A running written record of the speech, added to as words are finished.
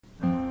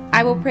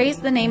I will praise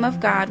the name of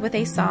God with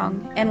a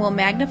song, and will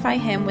magnify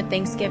him with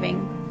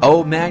thanksgiving.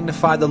 Oh,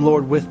 magnify the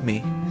Lord with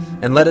me,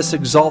 and let us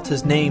exalt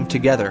his name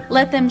together.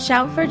 Let them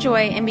shout for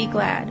joy and be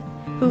glad,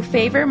 who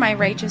favor my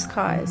righteous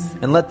cause.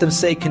 And let them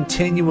say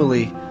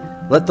continually,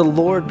 let the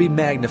Lord be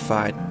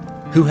magnified,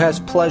 who has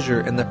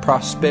pleasure in the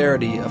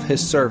prosperity of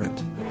his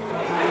servant.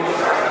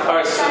 All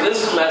right, so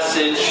this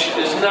message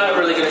is not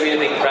really going to be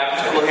anything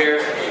practical here.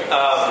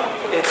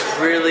 It's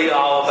really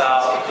all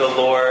about the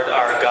Lord,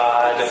 our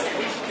God,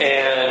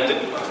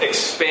 and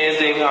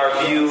expanding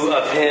our view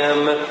of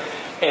him.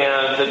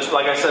 And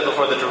like I said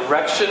before, the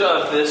direction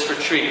of this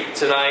retreat,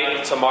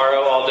 tonight,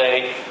 tomorrow, all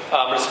day.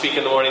 I'm going to speak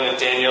in the morning, and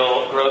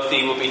Daniel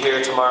Grothy will be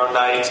here tomorrow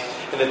night.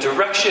 And the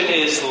direction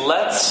is,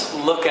 let's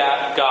look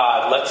at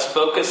God. Let's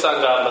focus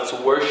on God. Let's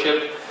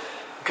worship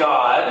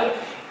God.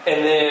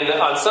 And then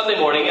on Sunday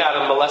morning,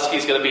 Adam Molesky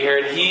is going to be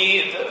here, and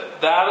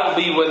that'll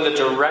be when the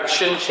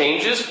direction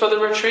changes for the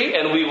retreat,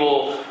 and we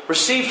will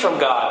receive from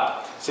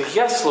God. So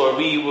yes, Lord,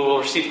 we will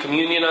receive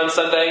communion on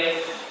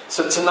Sunday.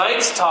 So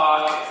tonight's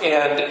talk,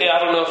 and I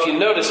don't know if you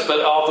noticed,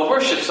 but all the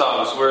worship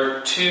songs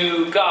were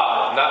to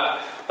God.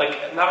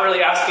 Not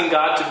really asking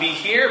God to be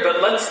here,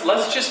 but let's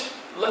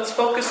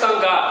focus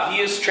on God.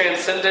 He is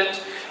transcendent.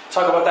 We'll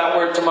talk about that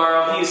word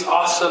tomorrow. He is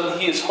awesome.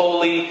 He is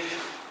holy,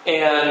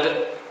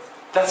 and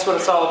that's what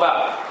it's all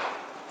about.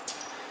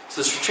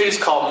 So this retreat is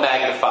called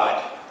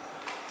Magnified.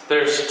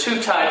 There's two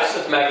types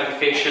of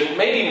magnification,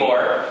 maybe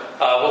more.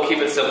 We'll keep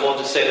it simple.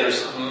 Just say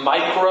there's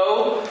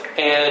micro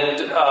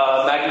and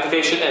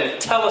magnification and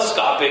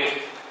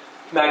telescopic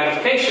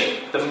magnification.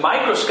 The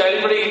microscope.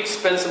 Anybody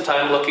spend some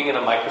time looking in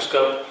a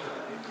microscope?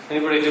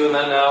 Anybody doing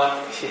that now?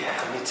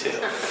 Yeah, me too.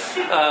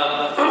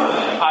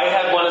 I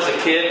had one as a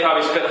kid.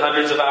 Probably spent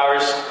hundreds of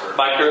hours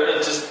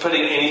just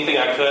putting anything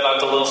I could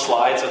onto little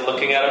slides and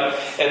looking at them.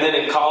 And then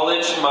in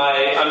college,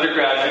 my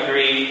undergrad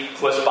degree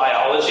was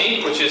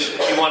biology, which is,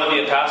 if you want to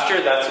be a pastor,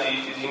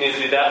 you need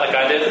to do that like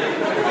I did. It's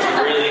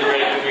a really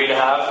great degree to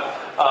have.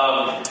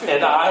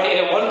 And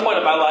at one point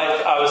in my life,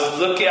 I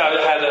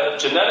had a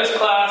genetics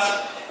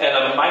class and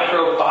a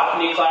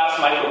microbotany class,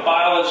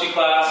 microbiology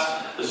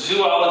class, a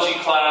zoology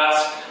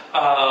class,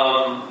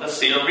 a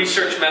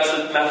research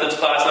methods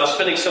class, and I was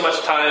spending so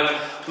much time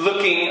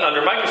looking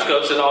under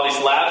microscopes in all these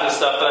labs and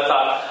stuff that I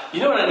thought, you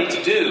know what I need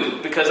to do,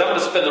 because I'm going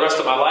to spend the rest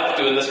of my life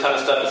doing this kind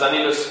of stuff, is I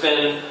need to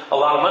spend a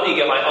lot of money to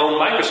get my own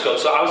microscope.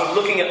 So I was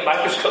looking at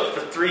microscopes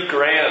for $3,000.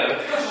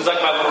 It was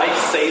like my life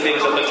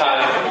savings at the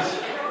time.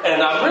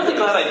 And I'm really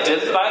glad I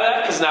did buy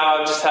that, because now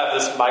I just have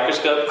this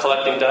microscope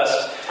collecting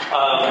dust. It's like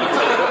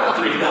a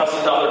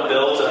 $3,000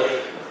 bill to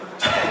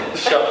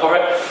show for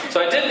it.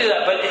 So I did do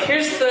that, but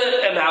here's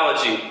the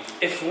analogy.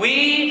 If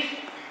we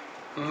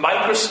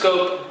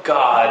microscope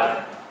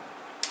God,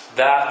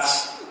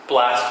 that's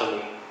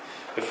blasphemy.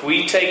 If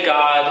we take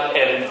God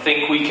and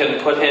think we can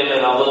put him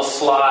in a little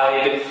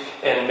slide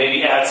and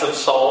maybe add some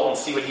salt and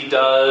see what he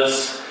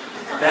does,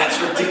 that's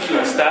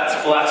ridiculous. That's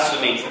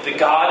blasphemy. The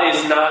God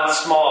is not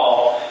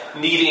small,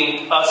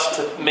 needing us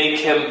to make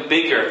him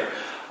bigger.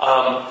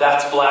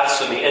 That's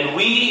blasphemy. And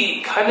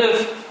we kind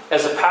of,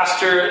 as a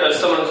pastor, as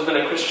someone who's been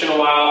a Christian a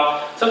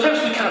while,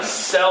 sometimes we kind of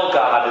sell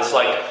God as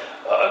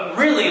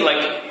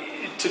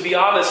to be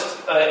honest,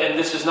 and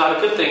this is not a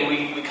good thing,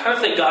 we kind of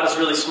think God is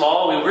really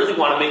small. We really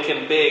want to make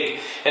him big.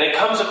 And it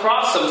comes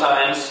across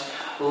sometimes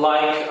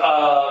like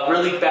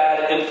really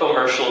bad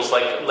infomercials,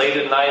 like late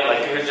at night,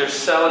 like they're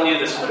selling you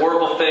this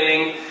horrible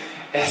thing.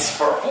 It's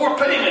for 4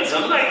 payments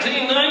of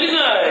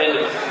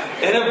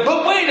 $19.99.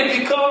 But wait, if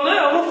you call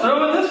now, we'll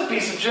throw in this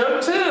piece of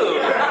junk too.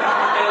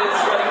 And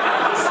it's like,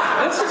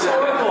 this is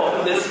horrible.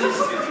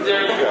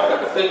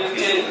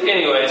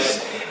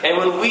 Anyways, and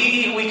when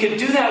we can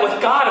do that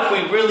with God, if we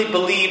really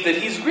believe that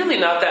he's really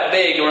not that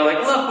big, and we're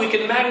like, look, we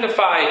can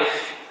magnify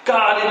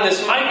God in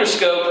this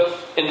microscope.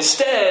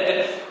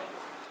 Instead,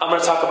 I'm going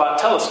to talk about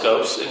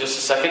telescopes in just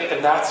a second,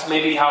 and that's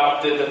maybe how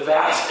the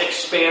vast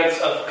expanse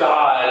of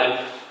God,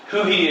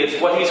 who he is,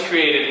 what he's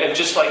created, and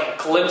just like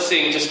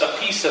glimpsing just a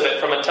piece of it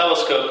from a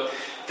telescope,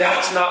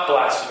 that's not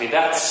blasphemy.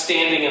 That's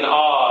standing in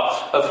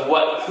awe of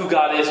who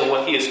God is and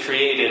what he has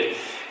created.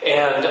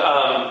 And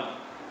I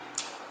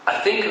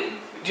think,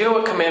 do you know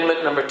what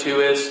commandment number 2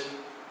 is?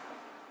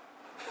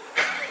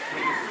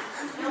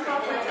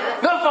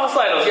 No false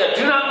idols. Yeah,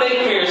 do not make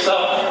for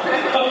yourself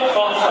a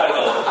false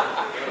idol.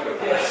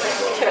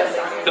 Yes.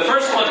 The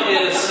first one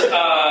is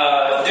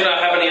do not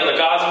have any other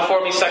gods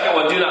before me. Second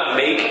one, do not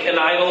make an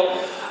idol.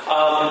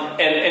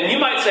 And you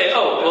might say,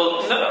 oh,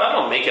 well, no, I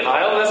don't make an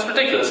idol. That's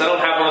ridiculous. I don't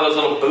have one of those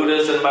little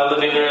Buddhas in my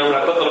living room and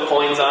I put little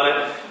coins on it.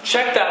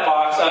 Check that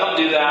box. I don't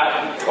do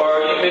that.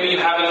 Or maybe you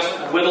haven't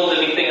whittled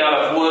anything out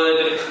of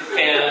wood,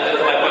 and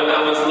like when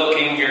no one's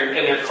looking, you're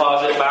in your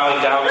closet bowing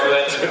down to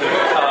it.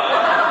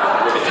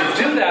 If you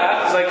do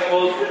that, it's like,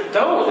 well,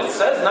 don't. It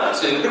says not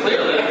to,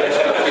 clearly.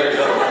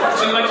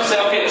 So you might just say,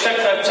 okay, check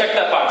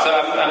that box.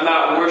 I'm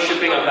not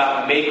worshiping. I'm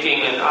not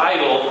making an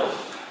idol.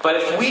 But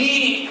if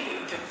we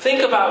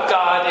think about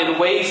God in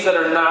ways that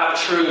are not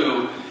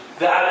true,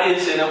 that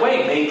is, in a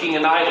way, making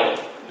an idol.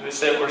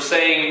 we're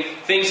saying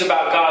things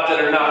about God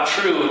that are not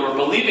true and we're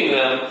believing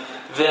them,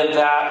 then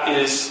that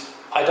is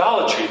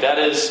idolatry. That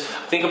is,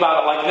 think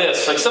about it like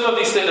this. Like some of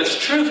these things, there's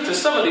truth to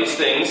some of these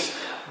things,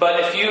 but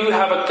if you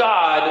have a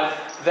God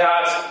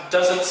that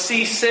doesn't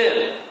see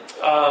sin,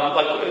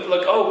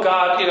 like oh,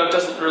 God,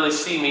 doesn't really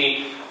see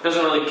me,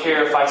 doesn't really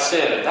care if I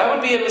sin, that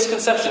would be a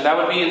misconception. That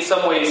would be in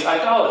some ways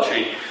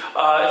idolatry.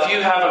 If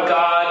you have a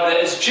God that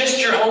is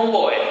just your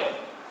homeboy,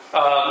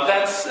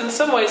 that's in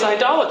some ways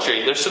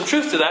idolatry. There's some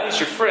truth to that. He's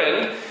your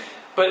friend.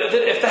 But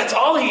if that's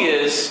all he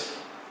is,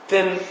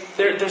 then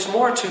there's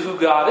more to who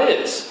God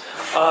is.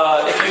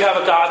 If you have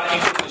a God that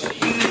you can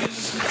just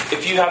use,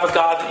 if you have a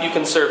God that you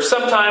can serve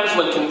sometimes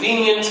when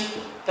convenient,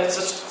 that's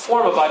a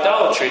form of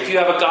idolatry. If you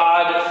have a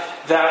God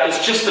that is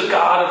just the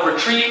God of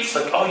retreats,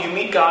 like, oh, you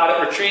meet God at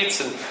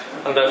retreats, and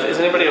I don't know, is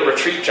anybody a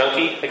retreat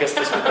junkie? I guess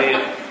this would be a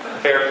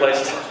fair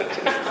place to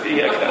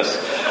be, I guess.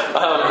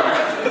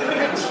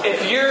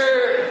 If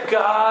your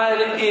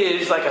God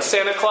is like a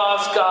Santa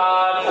Claus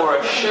God or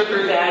a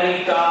sugar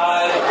daddy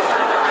God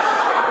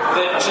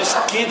that just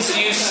gives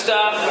you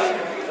stuff,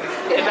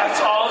 and that's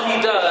all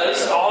he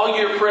does, all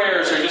your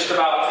prayers are just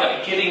about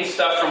getting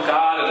stuff from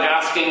God and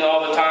asking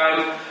all the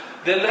time,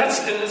 then that's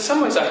in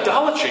some ways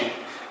idolatry.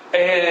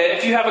 And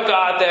if you have a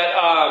God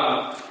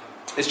that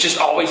is just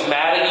always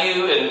mad at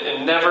you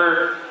and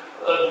never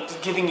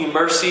giving you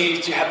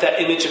mercy, you have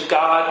that image of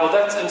God, well,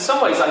 that's in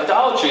some ways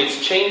idolatry. It's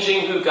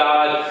changing who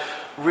God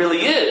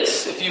really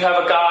is. If you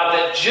have a God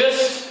that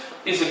just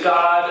is a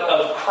God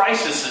of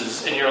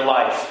crises in your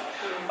life,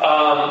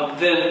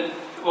 then,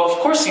 well, of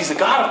course he's a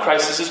God of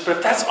crises, but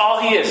if that's all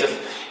he is, if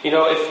you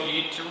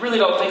really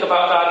don't think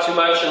about God too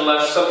much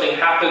unless something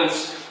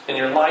happens in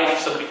your life,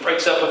 somebody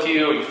breaks up with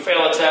you, or you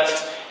fail a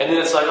test, and then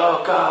it's like,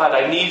 oh God,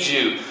 I need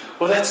you.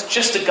 Well, that's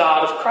just a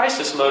God of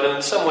crisis mode, and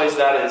in some ways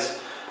that is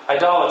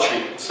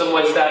idolatry. In some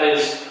ways that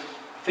is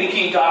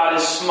thinking God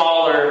is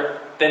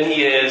smaller than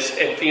he is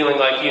and feeling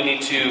like you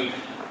need to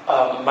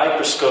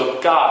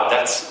microscope God.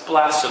 That's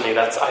blasphemy.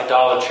 That's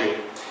idolatry.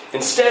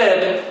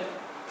 Instead,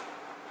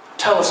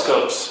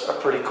 telescopes are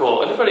pretty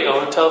cool. Anybody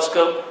own a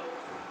telescope?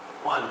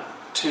 1,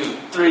 2,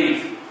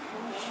 3,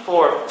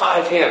 4,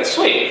 5 hands.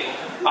 Sweet.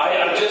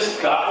 I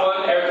just got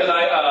one. Eric and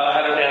I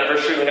had an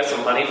anniversary. We got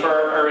some money for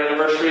our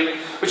anniversary,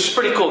 which is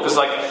pretty cool because,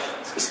 like,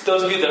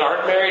 those of you that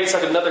aren't married, it's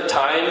like another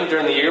time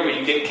during the year where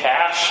you get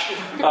cash.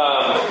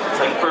 It's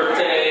like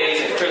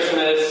birthdays and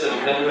Christmas,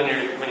 and then when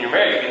you're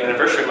married, you get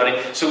anniversary money.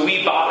 So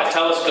we bought a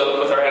telescope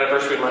with our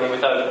anniversary money. We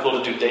thought it'd be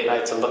cool to do date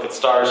nights and look at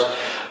stars.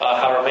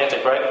 How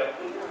romantic, right?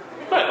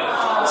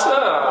 Right. So,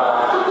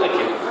 thank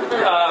you.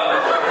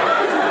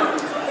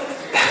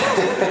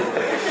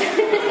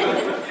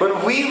 When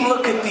we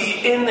look at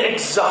the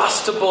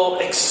inexhaustible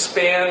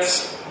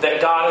expanse that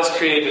God has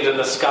created in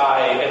the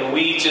sky, and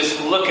we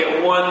just look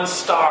at one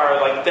star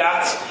like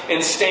that's,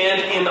 and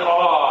stand in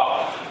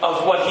awe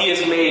of what he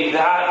has made,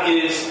 that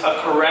is a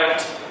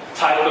correct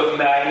type of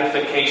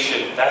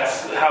magnification.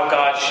 That's how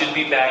God should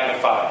be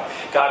magnified.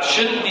 God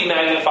shouldn't be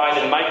magnified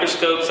in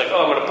microscopes, like,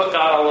 oh, I'm going to put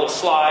God on a little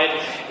slide,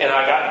 and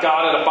I got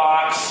God in a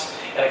box,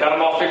 and I got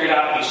him all figured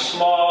out to be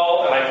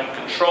small, and I can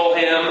control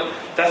him.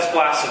 That's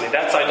blasphemy.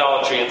 That's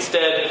idolatry.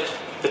 Instead,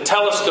 the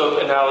telescope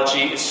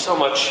analogy is so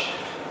much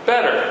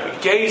better. We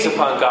gaze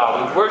upon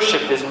God. We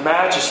worship his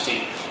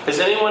majesty. Has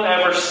anyone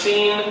ever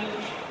seen,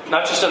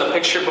 not just in a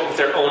picture, but with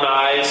their own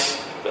eyes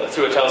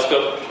through a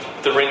telescope,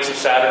 the rings of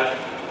Saturn?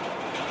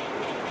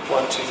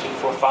 1, 2, 3,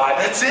 4, 5.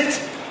 That's it?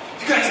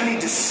 You guys need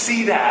to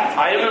see that.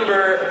 I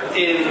remember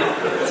in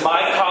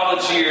my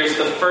college years,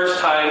 the first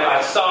time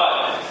I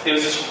saw it, it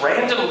was this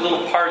random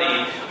little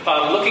party.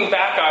 Looking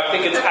back, I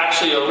think it's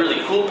actually a really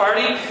cool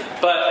party.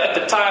 But at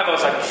the time, I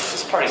was like,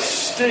 this party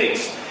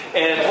stinks.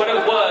 And what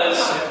it was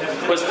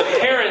the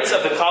parents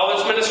of the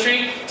college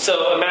ministry.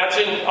 So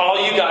imagine all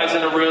you guys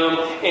in a room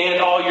and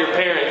all your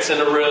parents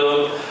in a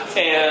room,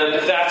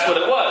 and that's what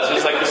it was. It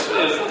was like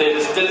they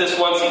just did this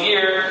once a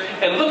year.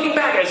 And looking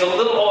back, as a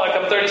little old, like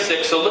I'm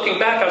 36, so looking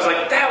back, I was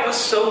like, that was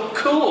so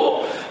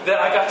cool that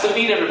I got to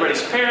meet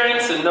everybody's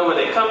parents and know where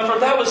they come from.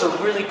 That was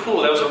really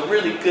cool. That was a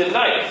really good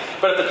night.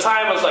 But at the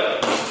time, I was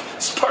like,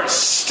 this party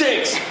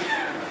stinks.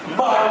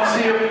 Mom's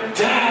here,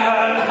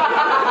 Dad.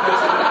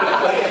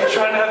 Like, I'm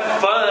trying to have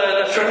fun.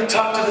 I'm trying to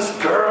talk to this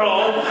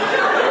girl.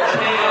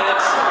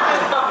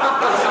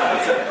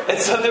 And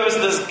so there was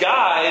this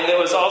guy that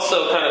was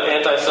also kind of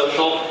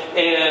antisocial,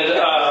 and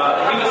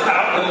he was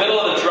out in the middle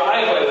of the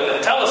driveway with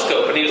a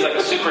telescope, and he was like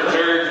a super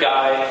nerd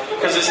guy,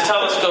 because his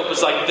telescope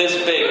was like this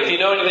big. If you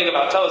know anything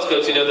about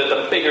telescopes, you know that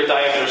the bigger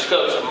diameter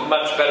scopes are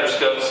much better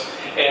scopes,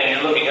 and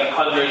you're looking at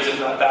hundreds, if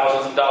not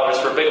thousands of dollars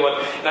for a big one.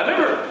 And I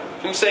remember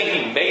him saying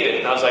he made it,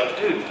 and I was like,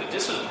 dude,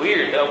 this is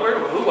weird.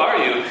 Who are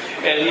you?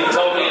 And he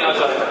told me, and I was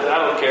like, I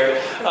don't care.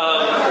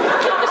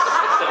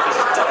 Except his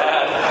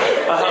dad.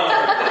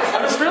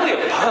 I was really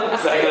a punk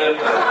back then.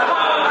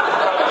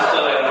 Probably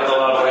still am in a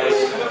lot of ways.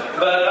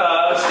 But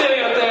I was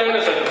standing up there, and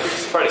I was like,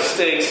 this party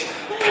stinks.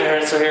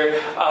 Parents are here.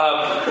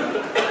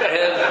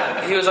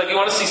 And he was like, you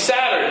want to see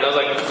Saturn? And I was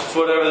like,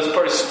 whatever, this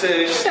party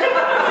stinks.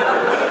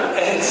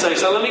 And so he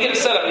said, let me get it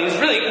set up. And he was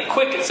really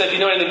quick and said, if you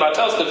know anything about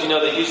telescopes, you know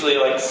that usually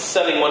like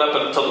setting one up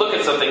to look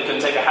at something can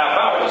take a half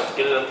hour just to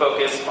get it in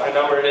focus, find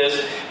out where it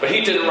is. But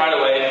he did it right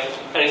away.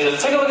 And he said,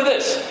 take a look at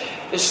this.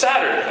 It's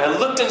Saturn. And I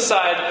looked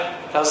inside,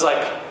 and I was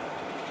like,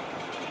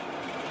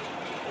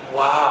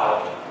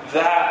 wow,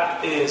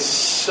 that is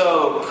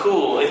so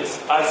cool.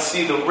 I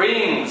see the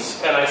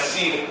rings, and I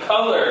see the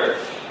color.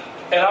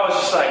 And I was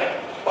just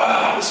like,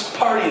 wow, this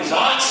party is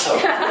awesome.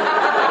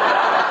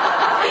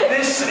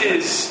 This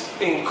is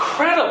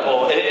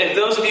incredible. And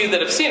those of you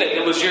that have seen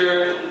it, was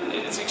your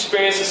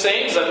experience the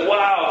same? It's like,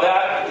 wow,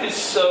 that is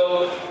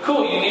so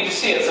cool. You need to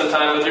see it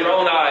sometime with your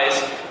own eyes.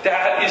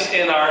 That is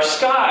in our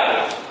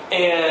sky.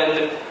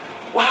 And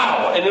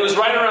wow. And it was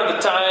right around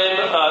the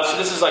time, so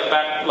this is like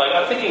back, like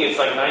I'm thinking it's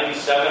like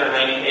 97 or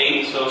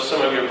 98, so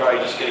some of you are probably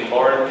just getting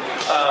bored.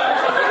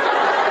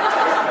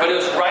 But it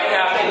was right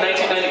after, in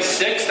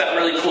 1996, that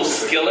really cool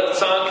Skillet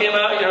song came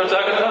out. You know what I'm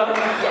talking about?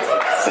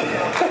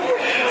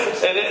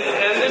 And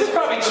it's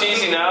probably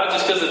cheesy now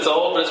just because it's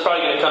old, but it's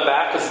probably going to come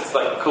back because it's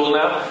like cool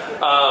now.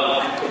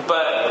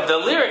 But the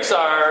lyrics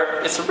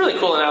are, it's a really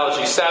cool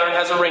analogy. Saturn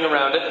has a ring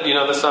around it. Do you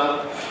know the song?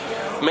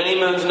 Many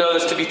moons know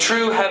this to be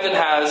true, heaven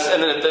has,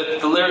 and then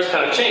the lyrics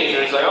kind of change.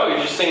 And it's like, oh,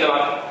 you're just singing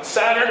about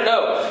Saturn?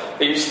 No.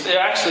 They're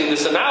actually,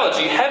 this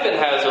analogy, heaven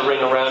has a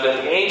ring around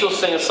it. The angels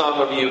sing a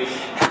song of you.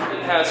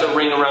 Heaven has a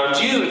ring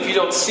around you. If you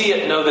don't see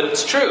it, know that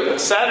it's true.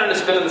 Saturn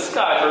has been in the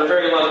sky for a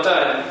very long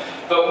time.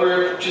 But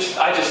I just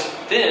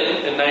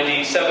then, in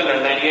 97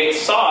 or 98,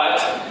 saw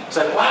it. It's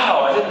like,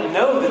 wow, I didn't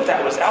know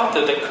that was out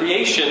there. The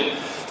creation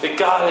that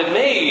God had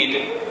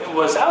made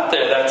was out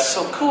there. That's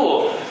so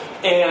cool.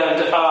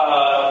 And,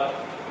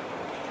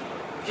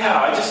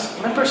 I just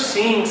remember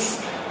seeing,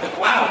 like,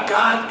 wow,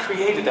 God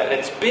created that.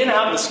 It's been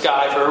out in the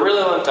sky for a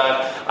really long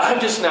time. I'm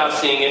just now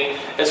seeing it.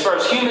 As far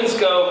as humans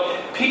go,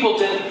 people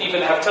didn't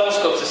even have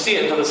telescopes to see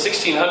it until the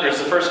 1600s.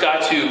 The first guy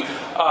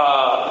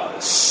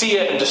to see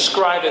it and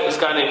describe it was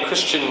a guy named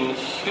Christian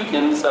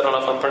Huygens. I don't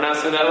know if I'm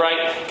pronouncing that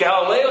right.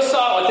 Galileo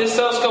saw it with his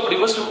telescope, but he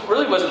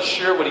really wasn't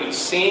sure what he was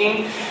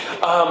seeing.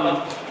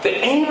 The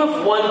aim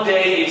of one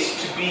day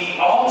is to be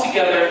all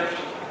together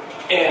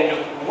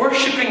and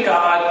worshiping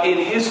God in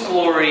His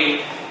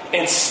glory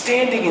and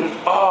standing in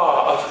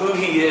awe of who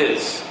He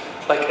is.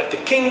 Like at the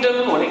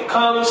kingdom, when it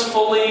comes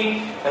fully,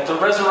 at the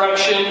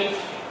resurrection,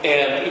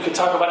 and we could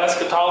talk about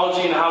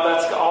eschatology and how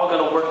that's all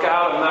going to work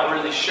out. I'm not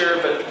really sure,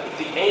 but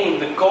the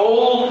aim, the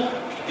goal,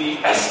 the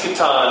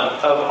eschaton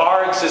of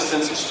our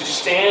existence is to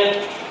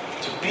stand,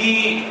 to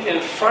be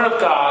in front of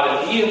God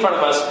and He in front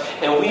of us,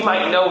 and we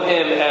might know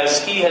Him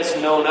as He has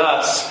known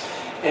us,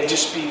 and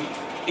just be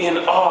in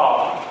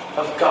awe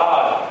of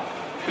God,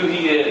 who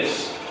He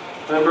is.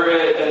 Remember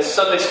at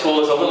Sunday school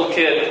as a little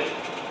kid,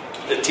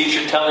 the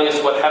teacher telling us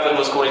what heaven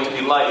was going to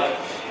be like.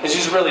 And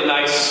she's a really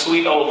nice,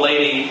 sweet old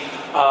lady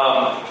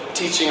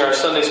teaching our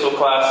Sunday school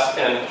class,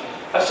 and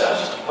I was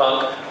just a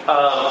punk.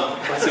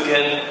 Once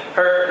again,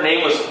 her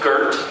name was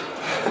Gert.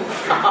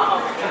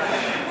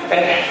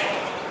 And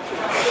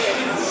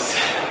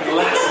her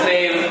last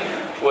name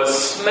was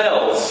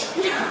Smells.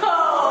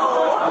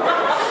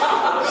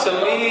 So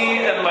me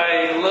and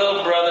my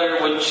little brother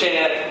would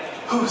chant,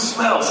 "Who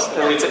smells?"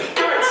 And we'd say,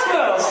 "Gert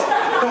smells."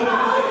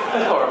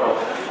 That's horrible.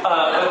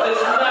 But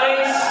this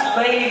nice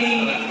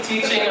lady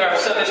teaching our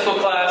Sunday school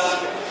class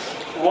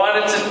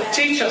wanted to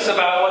teach us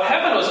about what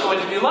heaven was going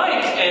to be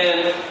like.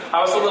 And I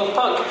was a little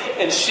punk.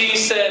 And she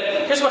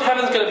said, here's what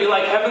heaven's going to be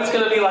like. Heaven's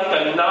going to be like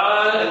a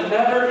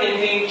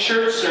never-ending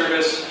church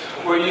service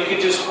where you can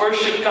just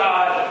worship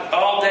God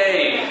all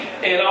day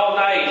and all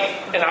night.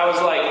 And I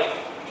was like,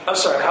 I'm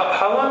sorry,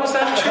 how long is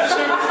that church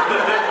service?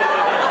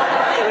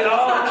 And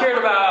all I cared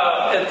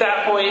about at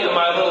that point in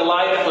my little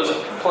life was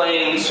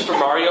playing Super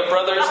Mario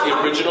Brothers, the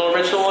original one,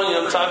 you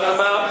know what I'm talking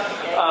about?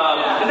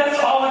 And that's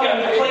all I got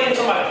to play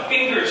until my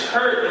fingers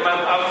hurt. And my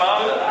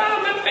mom was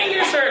like, my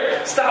fingers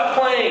hurt. Stop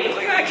playing. I was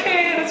like, I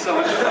can't. It's so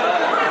much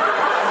fun.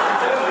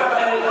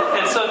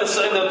 And so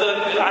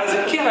as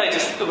a kid,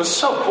 I was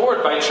so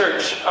bored by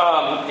church.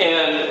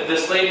 And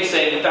this lady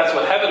saying that's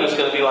what heaven was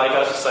going to be like, I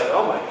was just like,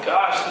 oh my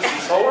gosh, this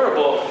is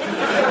horrible.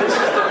 This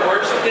is the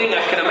worst thing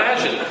I can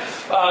imagine.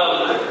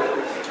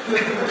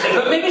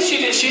 But maybe she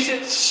did.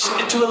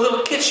 To a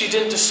little kid, she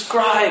didn't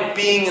describe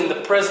being in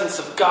the presence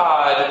of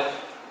God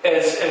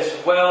as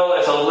well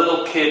as a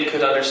little kid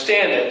could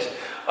understand it.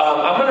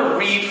 I'm going to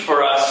read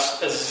for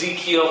us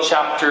Ezekiel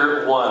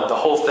chapter 1, the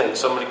whole thing.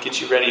 So I'm going to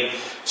get you ready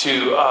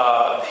to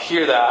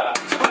hear that.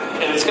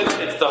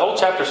 And the whole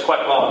chapter is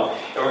quite long,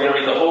 and we're going to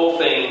read the whole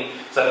thing.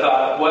 So I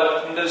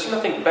thought, there's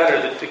nothing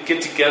better than to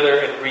get together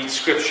and read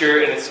Scripture,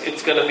 and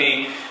it's going to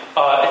be.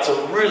 It's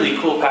a really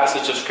cool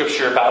passage of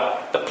Scripture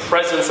about the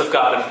presence of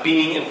God and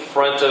being in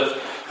front of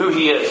who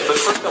He is. But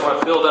first I want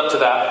to build up to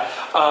that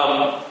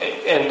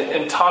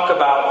and talk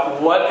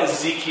about what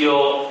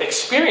Ezekiel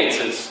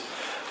experiences.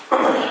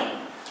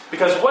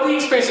 Because what he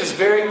experiences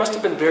must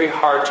have been very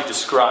hard to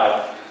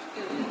describe.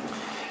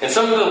 And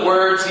some of the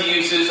words he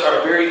uses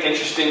are very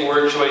interesting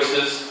word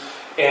choices.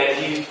 And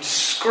he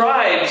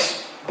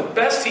describes the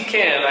best he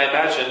can, I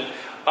imagine,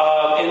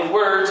 in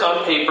words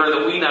on paper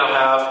that we now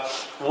have,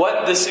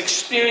 what this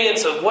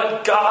experience of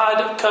what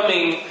God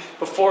coming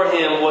before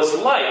him was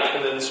like,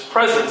 and then this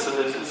presence, and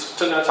it's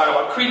going to talk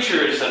about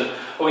creatures, and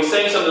we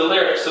sang some of the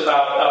lyrics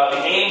about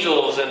the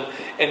angels,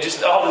 and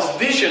just all this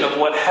vision of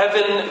what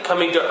heaven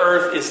coming to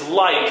earth is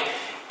like,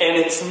 and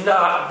it's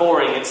not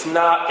boring. It's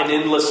not an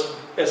endless,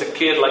 as a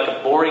kid, like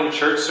a boring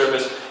church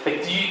service.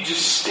 Like you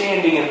just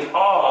standing in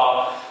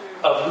awe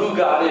of who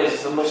God is.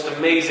 It's the most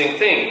amazing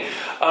thing.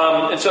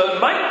 And so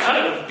it might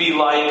kind of be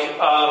like,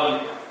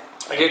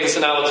 I gave this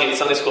analogy in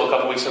Sunday school a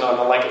couple weeks ago, and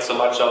I like it so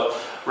much I'll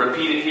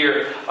repeat it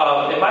here.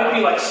 It might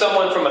be like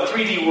someone from a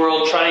 3D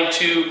world trying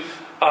to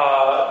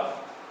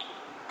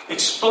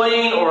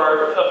explain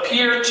or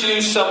appear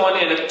to someone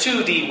in a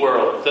 2D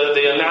world.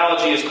 The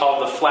analogy is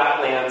called the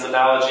Flatlands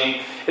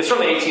analogy. It's from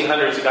the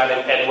 1800s. A guy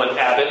named Edwin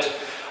Abbott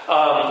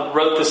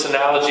wrote this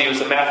analogy. He was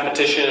a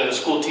mathematician and a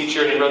school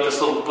teacher, and he wrote this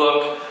little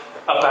book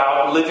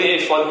about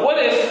living. What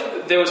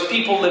if there was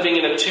people living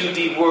in a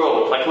 2D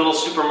world, like little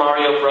Super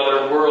Mario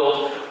Brother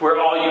world, where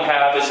all you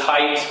have is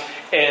height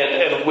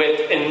and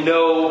width and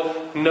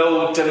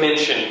no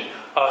dimension.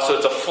 So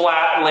it's a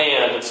flat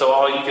land, and so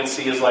all you can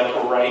see is like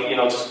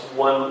just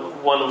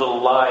one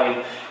little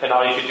line, and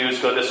all you can do is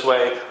go this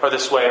way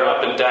or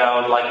up and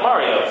down like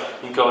Mario. You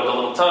can go into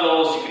little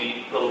tunnels, you can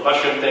eat little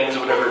mushroom things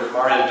or whatever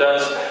Mario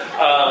does,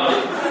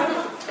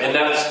 and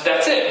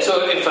that's it.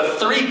 So if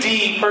a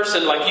 3D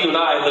person like you and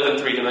I live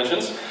in 3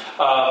 dimensions,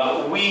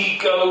 we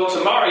go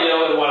to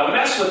Mario and want to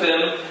mess with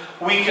him,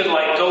 we could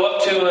go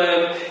up to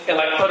him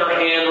and put our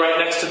hand right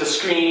next to the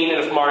screen,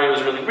 and if Mario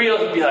was really real,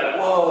 he'd be like,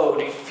 "Whoa,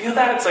 do you feel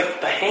that? It's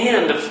like the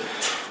hand of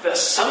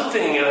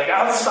something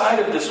outside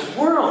of this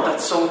world.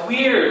 That's so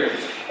weird."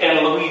 And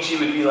Luigi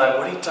would be like,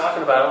 "What are you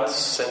talking about? I don't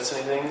sense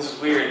anything. This is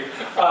weird."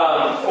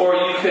 Or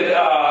you could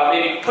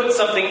maybe put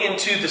something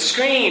into the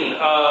screen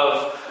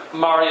of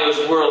Mario's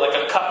world, like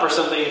a cup or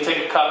something. You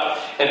take a cup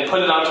and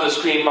put it onto the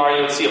screen.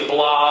 Mario would see a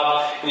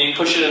blob, and you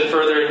push it in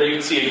further, and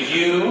you'd see a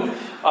U.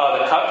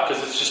 The cup,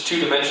 because it's just 2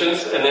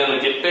 dimensions, and then it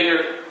would get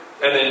bigger,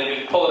 and then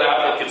you pull it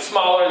out and it gets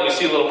smaller, and you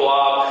see a little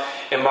blob,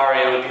 and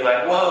Mario would be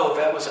like, "Whoa,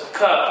 that was a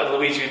cup," and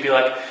Luigi would be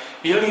like,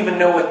 "You don't even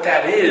know what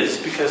that is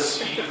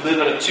because you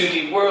live in a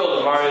 2D world,"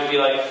 and Mario would be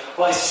like,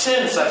 "Well, I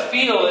sense, I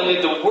feel,"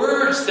 and the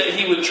words that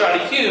he would try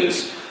to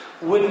use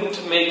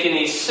wouldn't make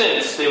any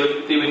sense. They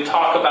would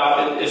talk about,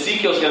 and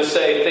Ezekiel's going to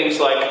say things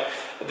like,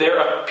 their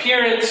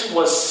appearance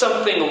was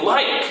something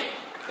like,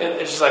 and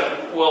it's just like,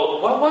 well,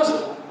 what was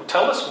it?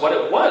 Tell us what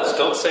it was.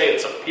 Don't say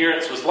its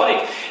appearance was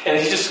like. And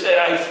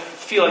I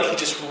feel like he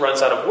just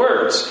runs out of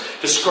words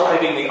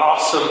describing the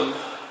awesome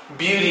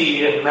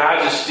beauty and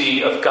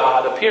majesty of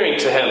God appearing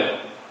to him.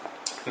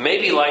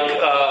 Maybe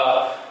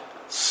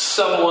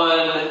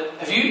someone,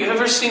 have you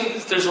ever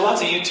seen, there's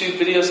lots of YouTube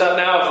videos out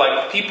now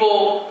of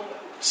people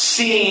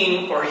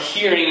seeing or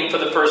hearing for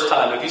the first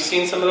time. Have you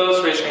seen some of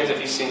those? Raise your hands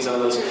if you've seen some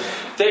of those.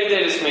 They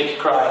just make you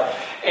cry.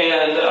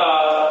 And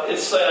I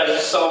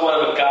just saw one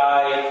of a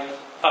guy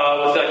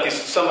with these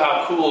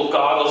somehow cool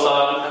goggles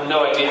on. I have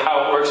no idea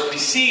how it works, but he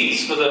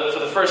sees for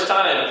the first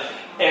time.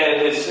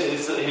 And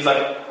he's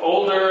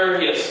older,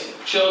 he has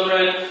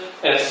children,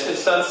 and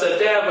his son said,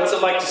 "Dad, what's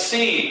it like to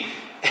see?"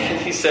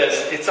 And he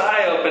says, "It's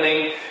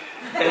eye-opening."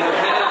 And then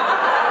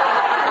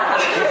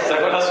he's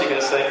like, "What else are you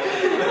going to say?"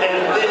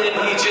 And then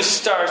he just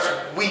starts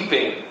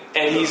weeping,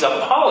 and he's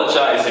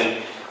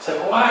apologizing. It's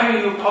like, why are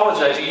you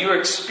apologizing? You're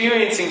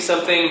experiencing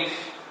something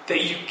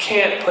that you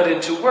can't put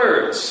into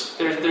words.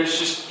 There's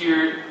just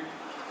you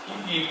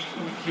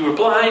were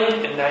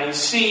blind and now you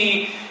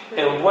see,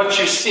 and what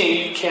you're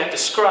seeing you can't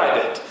describe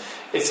it.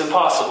 It's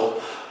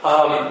impossible.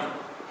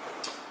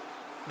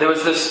 There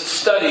was this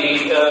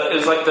study. It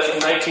was like the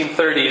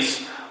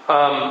 1930s.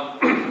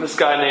 This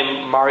guy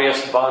named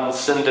Marius von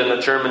Sinden,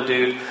 a German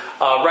dude.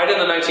 Right in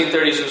the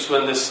 1930s was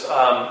when this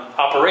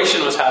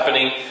operation was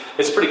happening.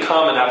 It's a pretty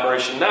common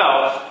operation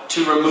now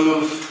to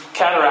remove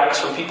cataracts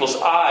from people's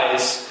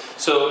eyes.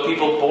 So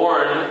people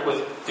born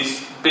with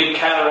these big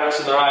cataracts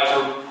in their eyes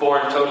were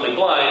born totally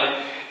blind.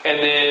 And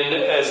then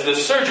as the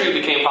surgery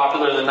became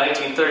popular in the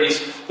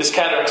 1930s, this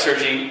cataract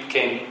surgery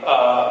became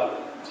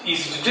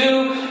easy to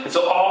do. And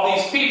so all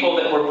these people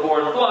that were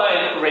born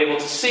blind were able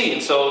to see.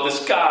 And so this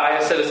guy,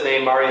 I said his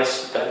name,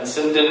 Marius van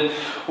Sinden,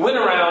 went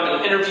around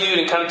and interviewed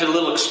and kind of did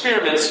little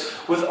experiments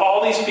with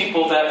all these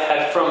people that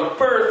had from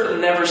birth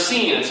never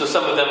seen. And so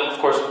some of them, of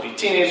course, would be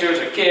teenagers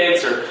or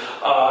kids or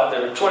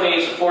their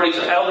 20s or 40s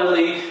or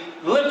elderly,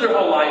 lived their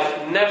whole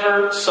life,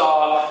 never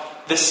saw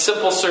this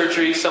simple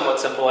surgery, somewhat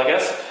simple, I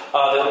guess,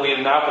 that we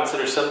now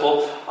consider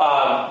simple.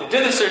 They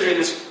did the surgery,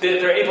 and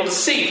they're able to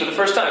see for the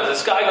first time.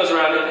 This guy goes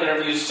around and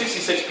interviews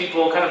 66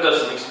 people, kind of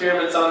does some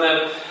experiments on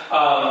them,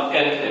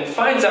 and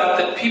finds out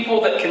that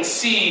people that can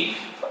see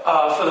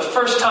for the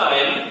first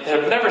time, that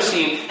have never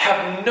seen,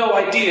 have no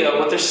idea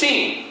what they're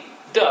seeing.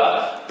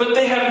 Duh. But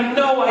they have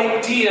no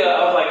idea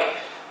of,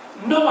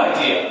 no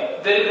idea.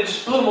 It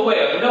just blew them away.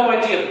 I have no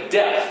idea of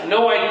depth,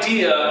 no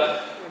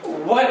idea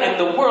what in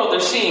the world they're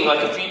seeing.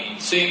 Like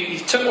he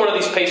took one of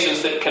these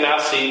patients that can now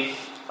see,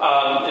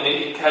 and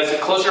he has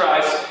it, close your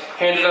eyes,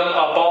 handed him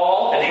a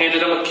ball and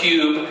handed him a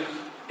cube,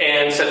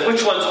 and said,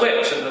 which one's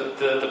which? And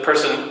the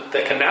person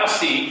that can now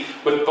see,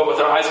 but with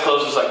their eyes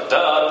closed, was like,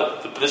 duh,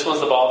 this one's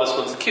the ball, this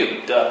one's the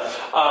cube, duh.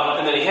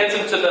 And then he hands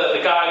him to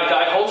the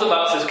guy holds him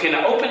up, says, okay,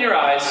 now open your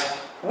eyes,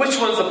 which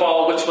one's the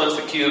ball, which one's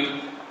the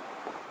cube?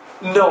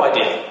 No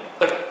idea.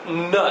 Like,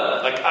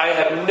 none. Like, I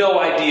have no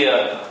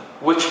idea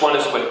which one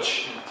is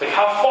which. Like,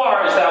 how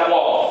far is that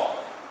wall?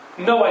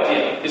 No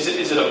idea. Is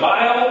it a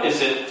mile?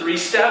 Is it 3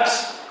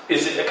 steps?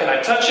 Can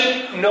I touch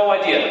it? No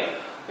idea.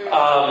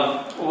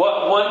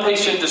 What one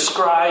patient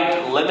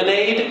described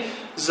lemonade.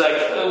 He's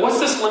like, what's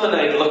this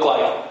lemonade look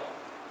like?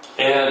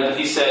 And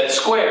he said,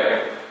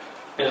 square.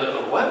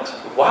 And what?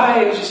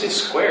 Why did you say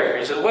square?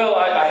 He said, well,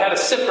 I had a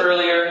sip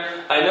earlier.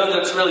 I know that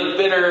it's really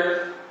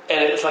bitter,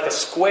 and it's like a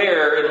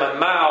square in my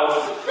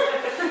mouth.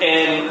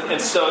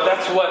 And so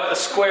that's what a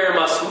square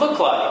must look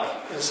like.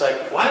 And it's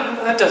like, what?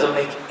 That doesn't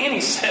make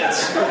any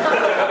sense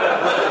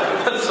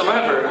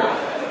whatsoever.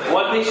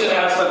 One patient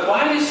asked, like,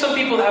 why do some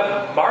people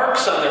have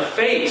marks on their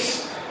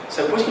face? I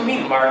said, what do you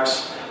mean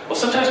marks? Well,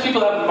 sometimes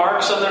people have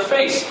marks on their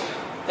face.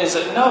 And he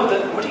said, no,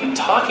 what are you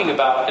talking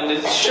about?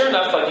 And sure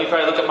enough, like, you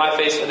probably look at my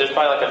face and there's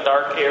probably like a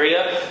dark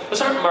area.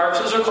 Those aren't marks,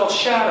 those are called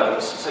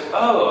shadows. It's like,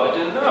 oh, I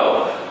didn't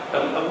know.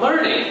 I'm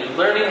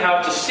learning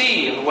how to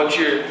see and what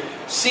you're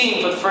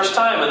seeing for the first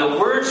time. And the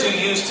words you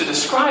use to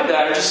describe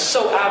that are just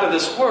so out of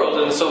this world.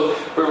 And so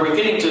we're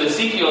getting to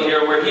Ezekiel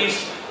here where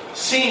he's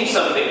seeing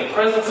something, the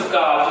presence of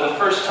God for the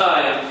first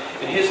time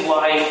in his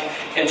life,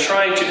 and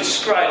trying to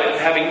describe it, and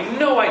having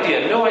no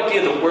idea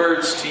the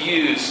words to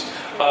use.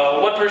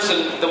 One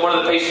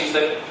of the patients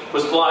that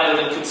was blind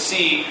and could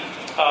see,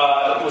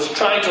 was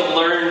trying to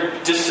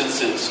learn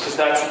distances, because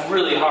that's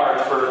really hard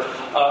for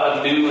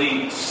a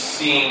newly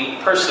seeing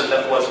person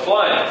that was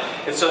blind.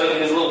 And so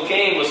his little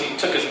game was he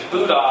took his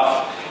boot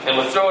off and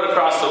would throw it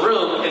across the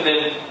room and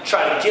then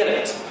try to get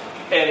it.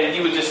 And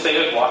you would just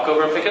think, walk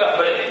over and pick it up.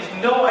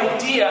 But no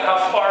idea how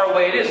far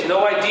away it is.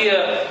 No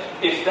idea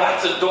if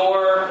that's a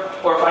door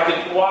or if I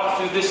could walk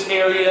through this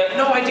area.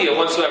 No idea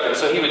whatsoever.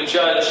 So he would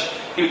judge.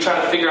 He would try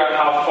to figure out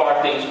how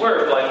far things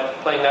were, like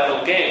playing that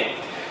little game.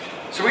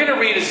 So we're going to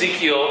read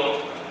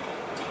Ezekiel.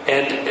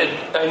 And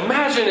I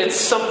imagine it's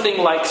something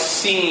like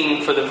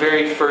seeing for the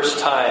very first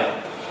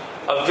time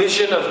a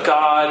vision of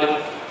God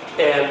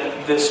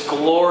and this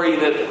glory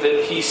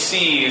that he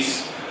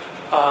sees.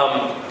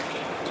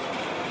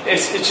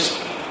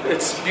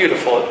 It's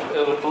beautiful.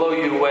 It'll blow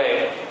you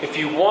away. If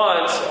you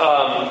want,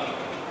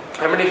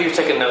 how many of you are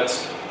taking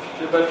notes?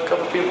 A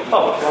couple of people?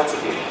 Oh, lots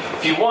of you.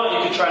 If you want,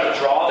 you can try to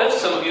draw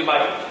this. Some of you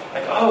might,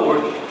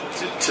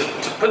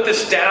 to put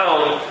this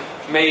down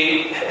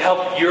may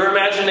help your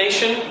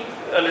imagination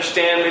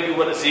understand maybe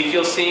what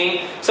Ezekiel's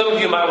seeing. Some of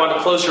you might want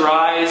to close your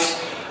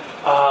eyes.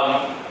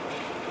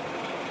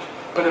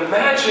 But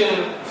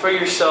imagine for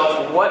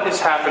yourself what is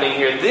happening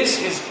here. This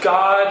is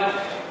God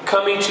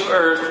coming to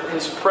earth,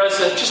 his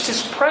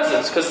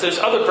presence, because there's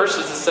other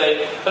verses that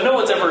say, but no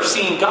one's ever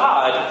seen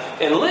God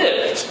and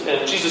lived,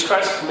 and Jesus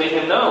Christ has made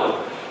him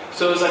known.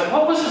 So it's like,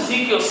 what was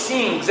Ezekiel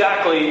seeing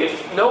exactly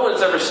if no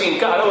one's ever seen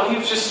God? Oh, he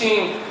was just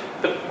seeing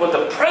what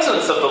the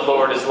presence of the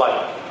Lord is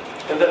like.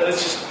 And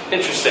that's just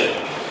interesting.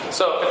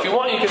 So if you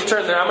want, you can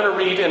turn there. I'm going to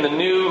read in the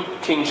New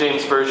King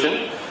James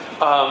Version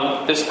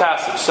this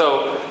passage.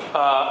 So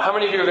how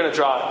many of you are going to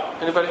draw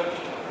it? Anybody?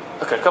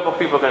 Okay, a couple of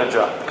people are going to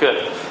draw it.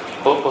 Good.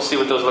 We'll see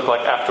what those look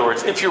like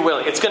afterwards, if you're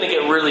willing. It's going to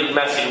get really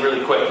messy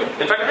really quick.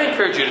 In fact, I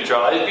encourage you to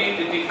draw. It'd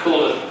be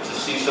cool to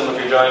see some of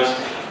your drawings,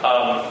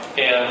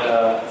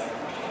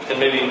 and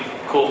maybe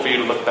cool for you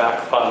to look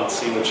back upon and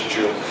see what you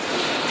drew.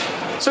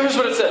 So here's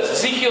what it says.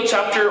 Ezekiel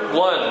chapter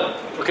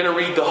 1. We're going to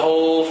read the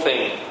whole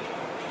thing.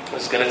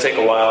 This is going to take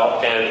a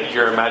while, and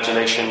your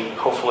imagination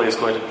hopefully is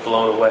going to be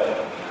blown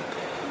away.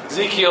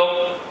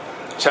 Ezekiel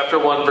chapter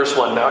 1, verse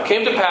 1. Now it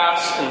came to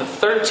pass in the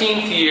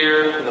 13th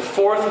year, in the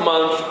 4th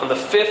month, on the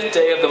 5th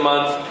day of the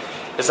month,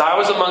 as I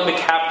was among the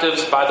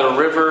captives by the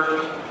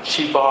river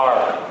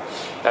Chebar.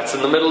 That's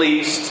in the Middle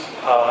East.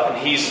 And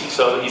he's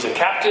a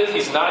captive.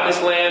 He's not in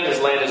his land.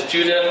 His land is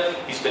Judah.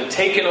 He's been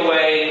taken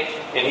away,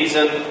 and he's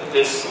in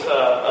this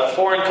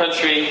foreign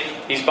country.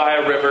 He's by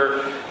a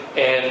river.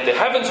 And the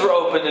heavens were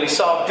opened, and he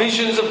saw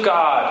visions of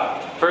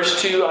God.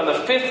 Verse 2, on the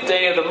 5th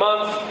day of the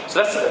month.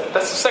 So that's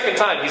the second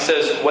time he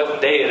says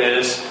what day it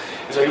is.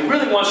 And so he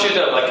really wants you to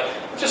know, like,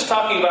 just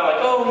talking about,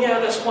 like, oh yeah,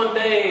 this one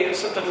day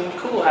something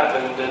cool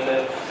happened.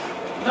 And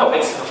no,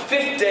 it's the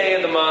 5th day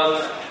of the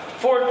month,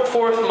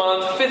 fourth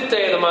month, 5th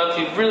day of the month.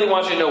 He really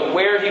wants you to know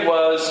where he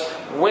was,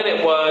 when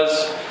it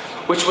was,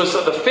 which was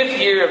the 5th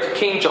year of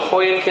King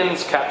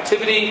Jehoiakim's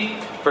captivity.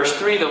 Verse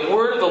 3, the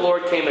word of the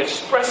Lord came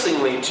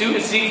expressingly to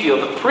Ezekiel,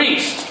 the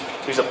priest.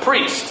 So he's a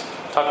priest.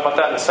 Talk about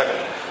that in a second.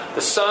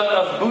 the son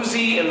of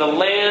Buzi in the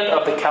land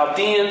of the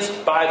Chaldeans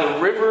by the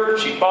river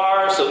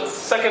Chebar. So the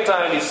second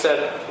time he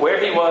said where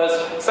he was.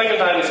 Second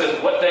time he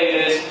says what day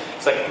it is.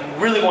 It's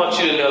like, really want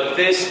you to know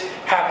this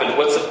happened.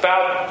 What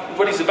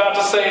he's about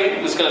to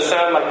say is going to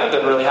sound like that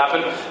didn't really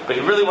happen, but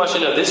he really wants you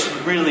to know this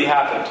really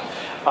happened.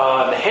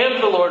 The hand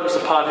of the Lord was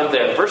upon him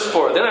there. Verse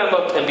 4, then I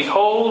looked, and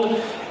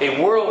behold,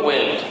 a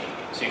whirlwind.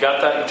 So you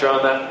got that? You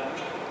drawn that?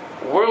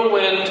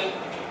 Whirlwind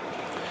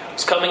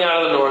was coming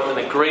out of the north, and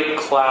a great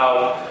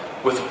cloud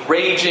with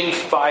raging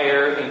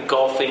fire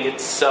engulfing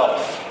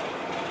itself.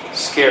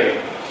 Scary.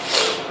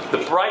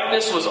 The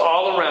brightness was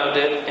all around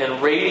it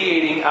and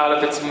radiating out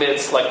of its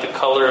midst like the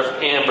color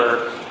of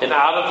amber, and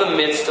out of the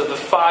midst of the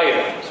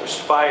fire. So there's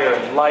fire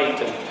and light,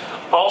 and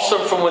also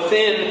from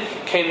within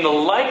came the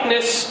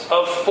likeness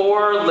of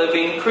 4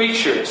 living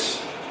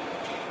creatures.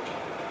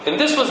 And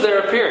this was their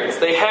appearance.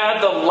 They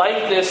had the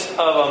likeness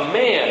of a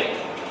man.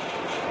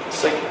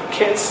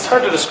 It's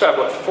hard to describe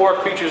what 4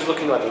 creatures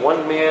looking like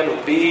one man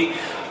would be.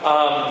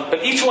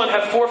 But each one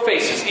had 4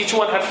 faces. Each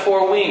one had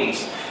 4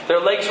 wings. Their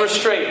legs were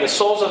straight, and the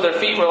soles of their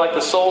feet were like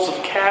the soles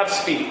of calves'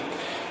 feet.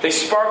 They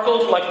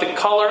sparkled like the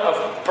color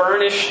of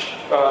burnished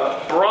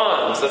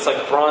bronze. That's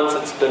like bronze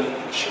that's been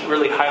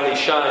really highly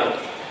shined.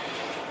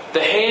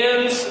 The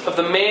hands of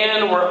the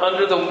man were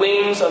under the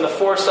wings on the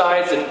 4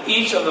 sides, and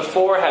each of the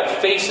 4 had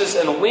faces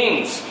and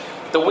wings.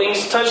 The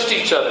wings touched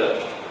each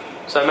other.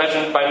 So I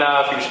imagine by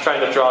now, if he was trying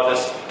to draw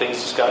this,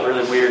 things just got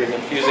really weird and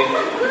confusing.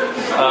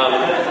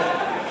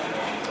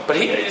 But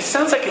it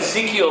sounds like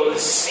Ezekiel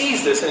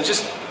sees this and it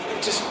just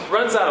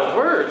runs out of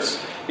words.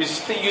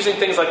 He's using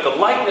things like the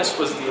likeness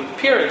was the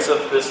appearance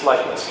of this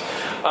likeness.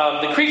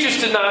 The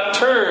creatures did not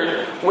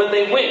turn when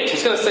they went.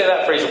 He's going to say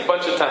that phrase a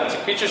bunch of times.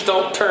 The creatures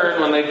don't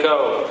turn when they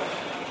go,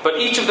 but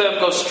each of them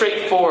goes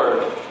straight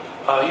forward.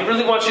 He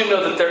really wants you to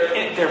know that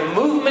their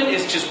movement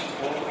is just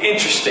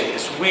interesting.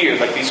 It's weird.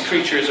 Like these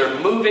creatures are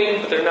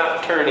moving, but they're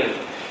not turning.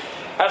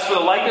 As for the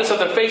likeness of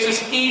their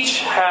faces, each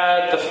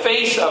had the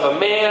face of a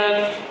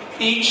man.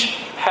 Each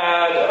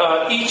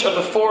of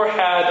the 4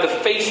 had the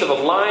face of a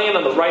lion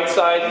on the right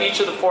side. Each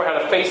of the 4 had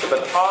a face of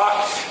an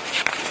ox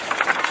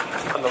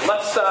on the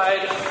left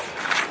side.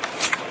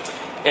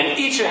 And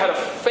each of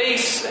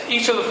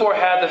the 4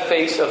 had the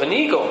face of an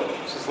eagle.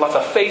 So there's lots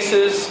of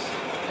faces,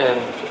 and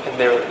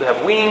they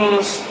have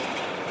wings.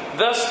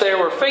 Thus there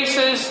were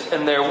faces,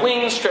 and their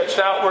wings stretched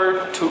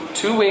outward,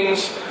 2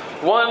 wings,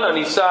 one on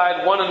each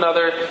side, one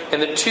another,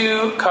 and the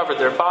 2 covered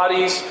their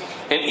bodies,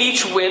 and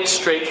each went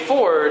straight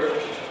forward.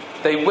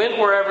 They went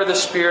wherever the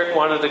Spirit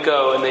wanted to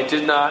go, and they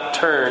did not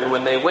turn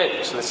when they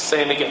went. So it's the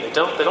same again. They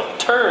don't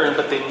turn,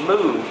 but they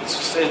move. It's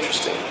just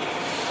interesting.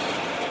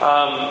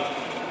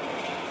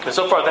 And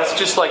so far, that's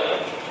just like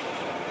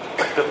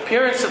the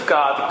appearance of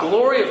God, the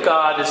glory of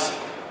God is.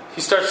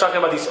 He starts talking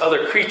about these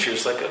other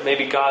creatures, like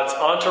maybe God's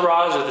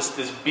entourage, or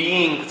this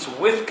being that's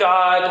with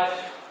God,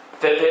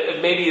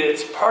 that maybe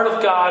it's part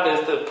of God,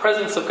 is the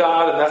presence of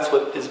God, and that's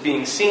what is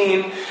being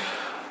seen.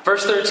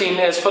 Verse 13,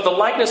 as for the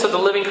likeness of the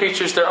living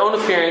creatures, their own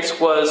appearance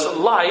was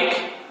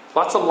like,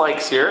 lots of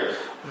likes here,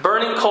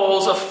 burning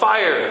coals of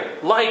fire,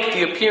 like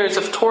the appearance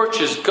of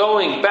torches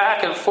going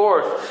back and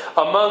forth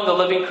among the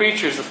living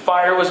creatures. The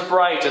fire was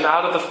bright, and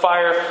out of the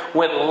fire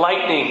went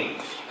lightning,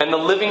 and the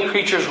living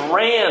creatures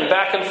ran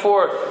back and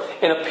forth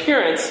in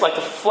appearance like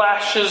the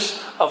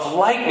flashes of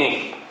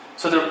lightning.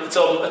 So it's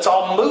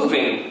all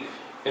moving.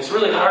 It's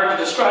really hard to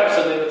describe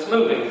something that's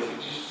moving.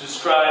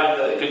 Describe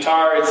the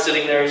guitar, it's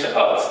sitting there, and you say,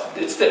 oh,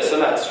 it's this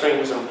and that,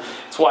 strings, and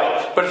it's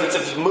white. But if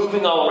it's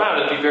moving all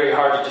around, it'd be very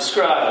hard to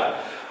describe.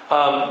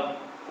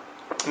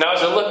 Now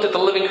as I looked at the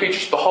living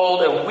creatures,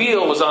 behold, a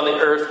wheel was on the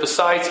earth,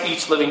 besides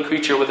each living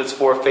creature with its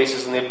 4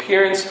 faces, and the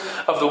appearance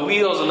of the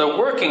wheels and their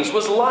workings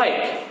was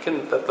like,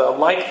 the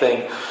like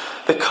thing,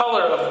 the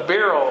color of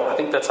beryl, I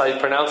think that's how you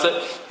pronounce it.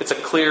 It's a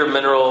clear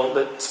mineral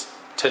that's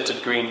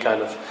tinted green,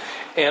 kind of.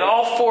 And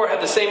all 4 had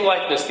the same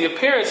likeness. The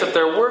appearance of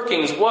their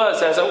workings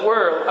was, as it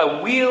were,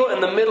 a wheel in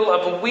the middle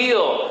of a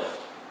wheel.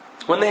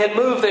 When they had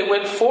moved, they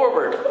went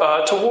forward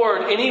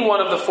toward any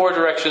one of the 4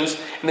 directions,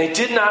 and they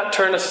did not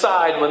turn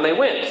aside when they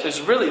went.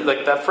 It's really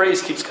like that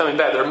phrase keeps coming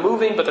back. They're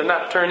moving, but they're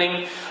not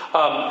turning.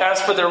 As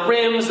for their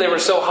rims, they were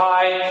so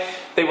high,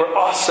 they were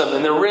awesome,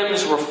 and their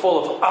rims were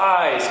full of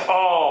eyes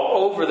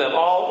all over them,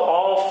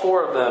 all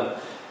 4 of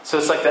them. So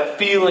it's like that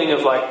feeling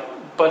of like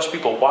a bunch of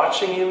people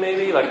watching you,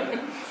 maybe, like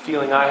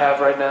feeling I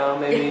have right now,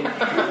 maybe.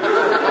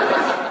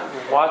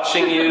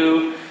 Watching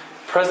you,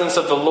 presence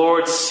of the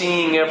Lord,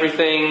 seeing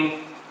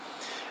everything.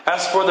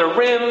 As for the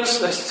rims,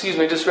 just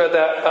read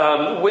that.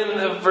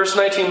 Verse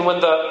 19, when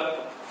the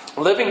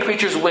living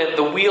creatures went,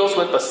 the wheels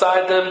went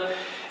beside them,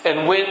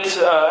 and when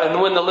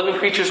the living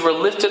creatures were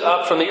lifted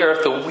up from the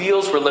earth, the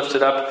wheels were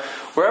lifted up.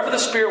 Wherever the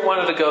Spirit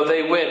wanted to go,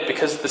 they went,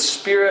 because the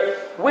Spirit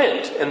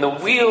went, and the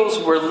wheels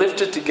were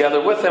lifted together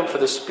with them, for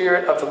the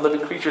Spirit of the living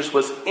creatures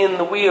was in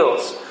the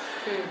wheels.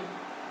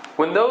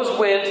 When those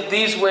went,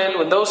 these went.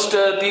 When those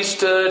stood, these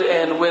stood.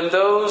 And when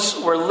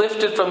those were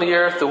lifted from the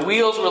earth, the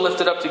wheels were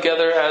lifted up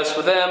together as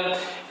for them.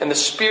 And the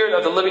spirit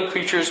of the living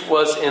creatures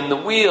was in the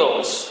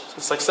wheels. So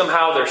it's like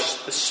somehow the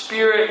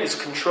spirit is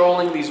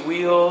controlling these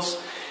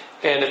wheels.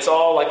 And it's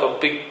all like a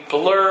big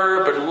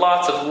blur, but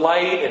lots of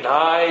light and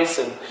eyes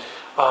and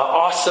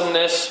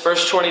awesomeness.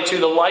 Verse 22,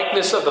 the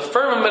likeness of the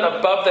firmament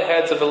above the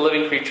heads of the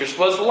living creatures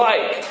was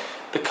like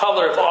the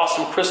color of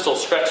awesome crystal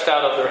stretched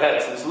out of their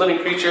heads. These living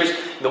creatures,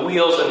 the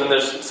wheels, and then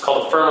it's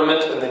called a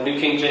firmament in the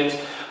New King James,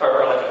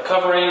 or like a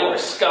covering or a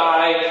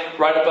sky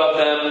right above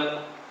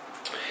them.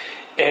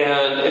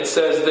 And it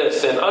says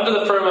this, and under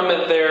the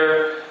firmament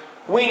their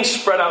wings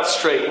spread out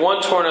straight,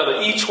 one toward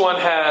another. Each one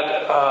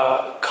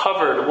had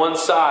covered one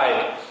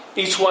side.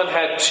 Each one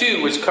had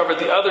two, which covered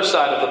the other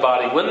side of the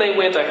body. When they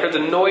went, I heard the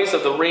noise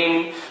of the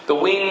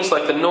wings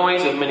like the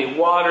noise of many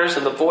waters,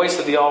 and the voice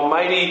of the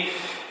Almighty,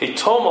 a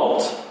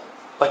tumult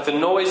like the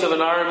noise of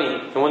an army.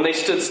 And when they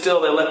stood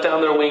still, they let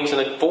down their wings, and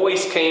a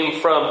voice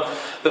came from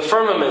the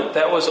firmament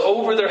that was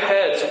over their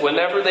heads.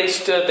 Whenever they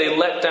stood, they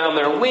let down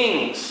their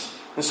wings.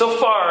 And so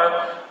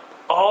far,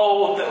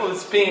 all that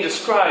was being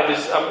described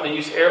is, I'm going to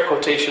use air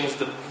quotations,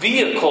 the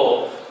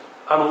vehicle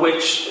on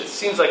which it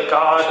seems like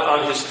God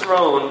on his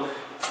throne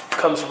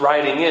comes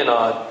riding in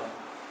on.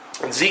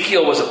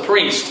 Ezekiel was a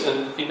priest,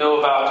 and you know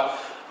about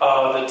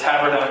the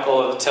tabernacle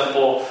of the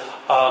temple.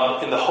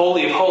 In the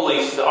Holy of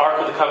Holies, the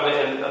Ark of the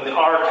Covenant, and the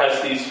Ark has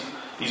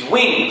these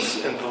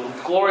wings, and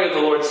the glory of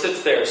the Lord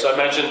sits there. So I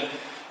imagine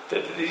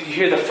that you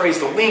hear the phrase,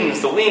 the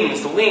wings, the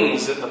wings, the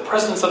wings, and the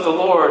presence of the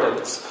Lord, and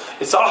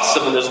it's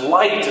awesome, and there's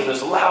light, and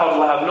there's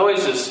loud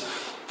noises.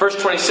 Verse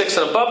 26,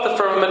 and above the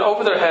firmament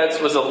over their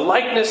heads was a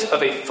likeness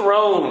of a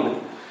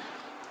throne.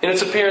 In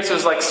its appearance it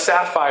was like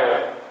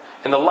sapphire,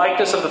 and the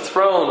likeness of the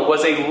throne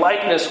was a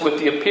likeness with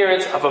the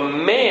appearance of a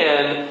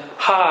man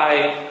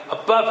high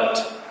above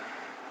it.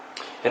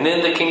 And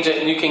then the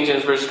New King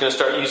James Version is going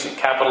to start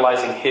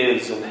capitalizing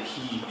his and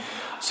he.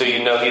 So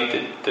you know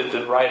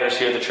the writers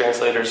here, the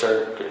translators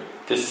are,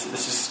 this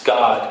is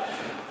God,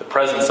 the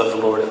presence of the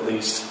Lord at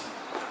least.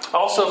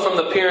 Also from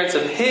the appearance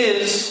of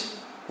his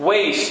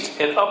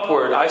waist and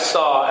upward, I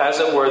saw,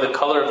 as it were, the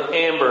color of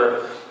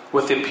amber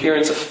with the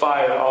appearance of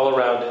fire all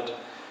around it.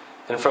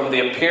 And from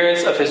the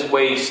appearance of his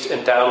waist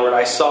and downward,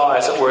 I saw,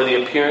 as it were,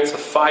 the appearance of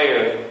fire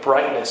and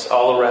brightness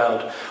all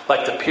around,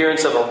 like the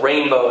appearance of a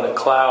rainbow in a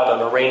cloud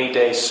on a rainy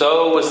day.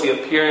 So was the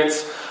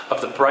appearance of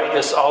the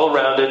brightness all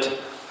around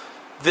it.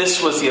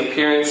 This was the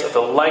appearance of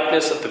the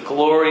likeness of the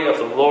glory of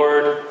the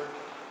Lord.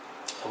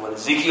 And when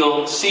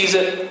Ezekiel sees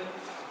it, he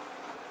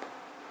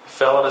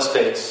fell on his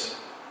face.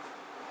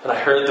 And I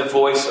heard the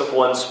voice of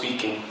one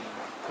speaking.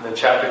 And then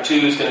chapter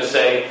 2 is going to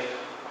say,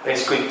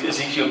 basically,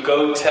 Ezekiel,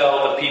 go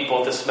tell the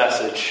people this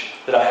message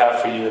that I have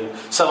for you. And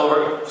some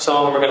of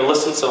them are going to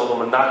listen, some of them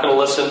are not going to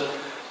listen.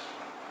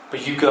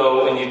 But you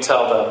go and you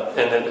tell them.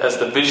 And then as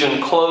the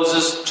vision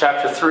closes,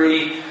 chapter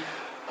 3,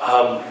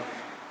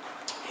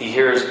 he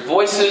hears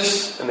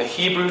voices. And the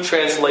Hebrew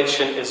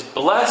translation is,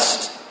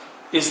 blessed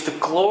is the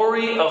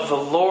glory of the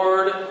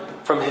Lord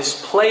from his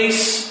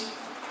place.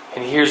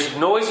 And he hears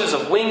noises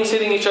of wings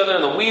hitting each other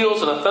and the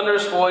wheels and a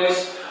thunderous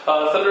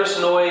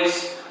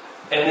noise.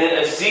 And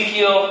then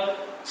Ezekiel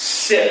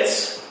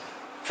sits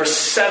for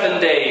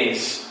 7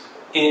 days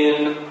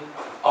in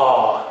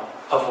awe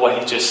of what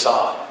he just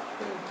saw.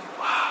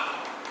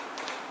 Wow.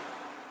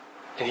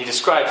 And he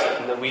describes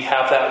it. And then we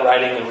have that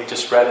writing and we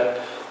just read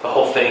it, the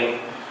whole thing.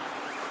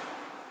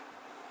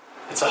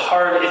 It's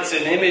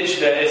an image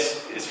that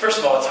is first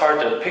of all, it's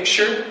hard to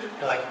picture.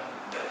 You're like,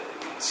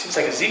 it seems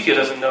like Ezekiel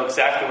doesn't know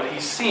exactly what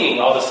he's seeing,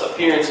 all this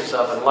appearances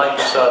of and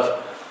likeness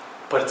of,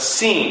 but it's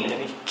seen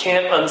and he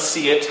can't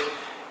unsee it.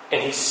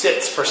 And he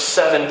sits for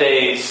 7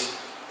 days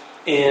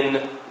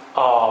in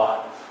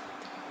awe.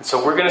 And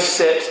so we're going to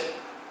sit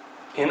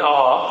in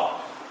awe.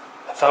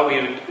 I thought we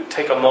would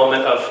take a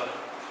moment of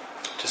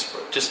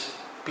just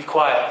be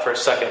quiet for a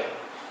second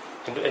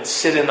and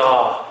sit in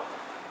awe.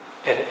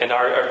 And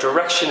our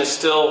direction is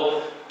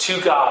still to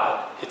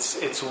God.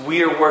 It's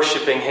we're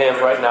worshiping him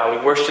right now.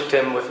 We worshiped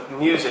him with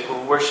music. We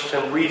worshiped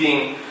him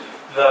reading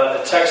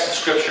the text of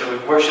Scripture. We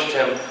worshiped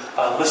him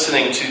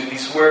listening to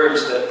these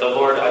words that the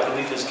Lord, I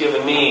believe, has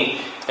given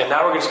me. And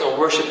now we're just going to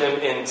worship him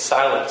in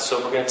silence.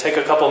 So we're going to take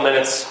a couple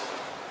minutes.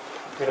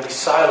 We're going to be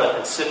silent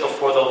and sit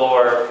before the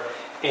Lord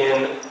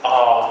in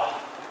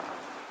awe.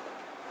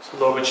 So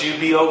Lord, would you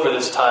be over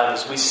this time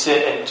as we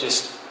sit and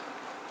just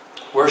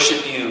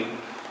worship you.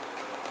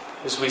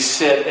 As we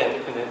sit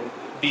and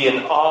be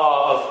in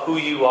awe of who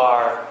you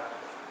are.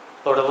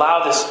 Lord,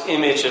 allow this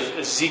image of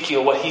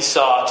Ezekiel, what he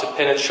saw, to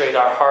penetrate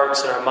our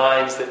hearts and our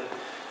minds, that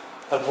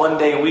one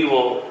day we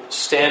will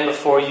stand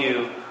before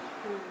you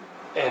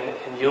and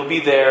you'll be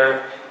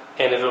there,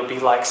 and it'll be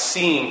like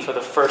seeing for the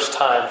first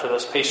time for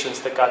those patients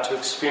that got to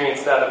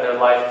experience that in their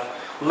life,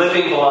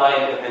 living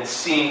blind and then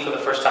seeing for the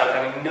first time,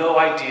 having no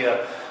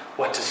idea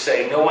what to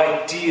say, no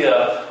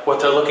idea what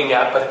they're looking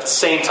at, but at the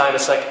same time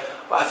it's like,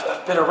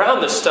 I've been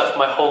around this stuff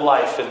my whole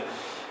life, and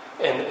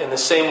And in the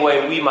same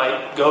way, we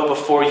might go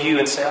before you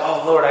and say,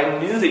 oh, Lord, I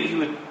knew that you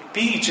would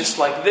be just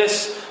like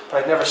this,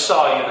 but I never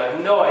saw you, and I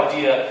have no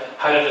idea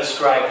how to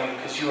describe you,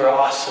 because you are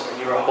awesome,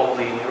 and you are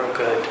holy, and you are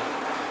good.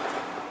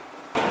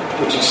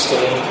 Would you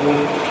stand with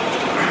me?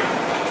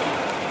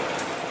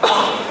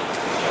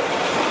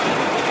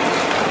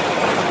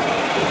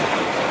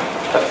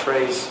 That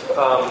phrase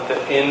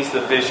that ends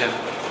the vision.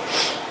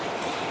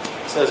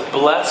 It says,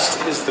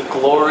 blessed is the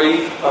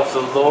glory of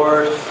the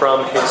Lord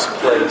from his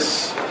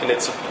place. And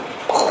it's a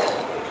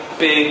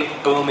big,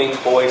 booming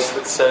voice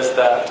that says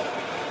that.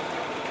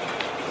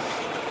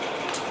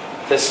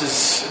 This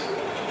is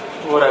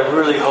what I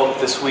really hope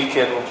this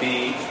weekend will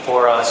be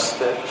for us,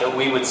 that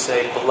we would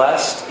say,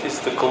 blessed is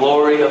the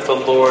glory of the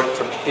Lord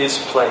from his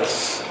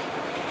place.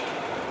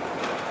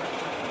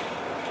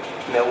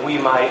 And that we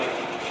might,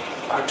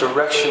 our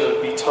direction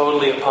would be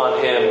totally upon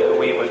him, that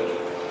we would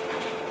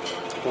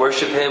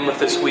worship him with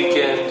this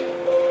weekend,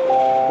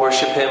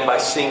 worship him by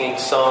singing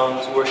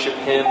songs, worship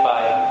him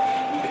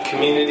by the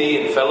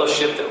community and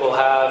fellowship that we'll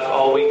have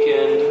all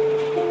weekend.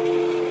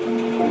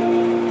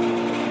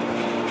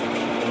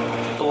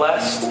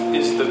 Blessed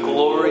is the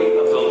glory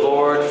of the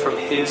Lord from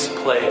his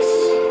place.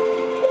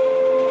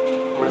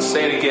 I'm going to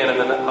say it again, and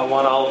then I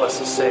want all of us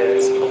to say it.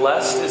 It's,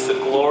 blessed is the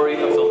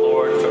glory of the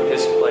Lord from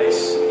his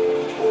place.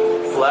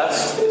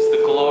 Blessed is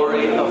the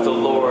glory of the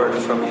Lord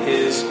from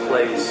his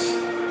place.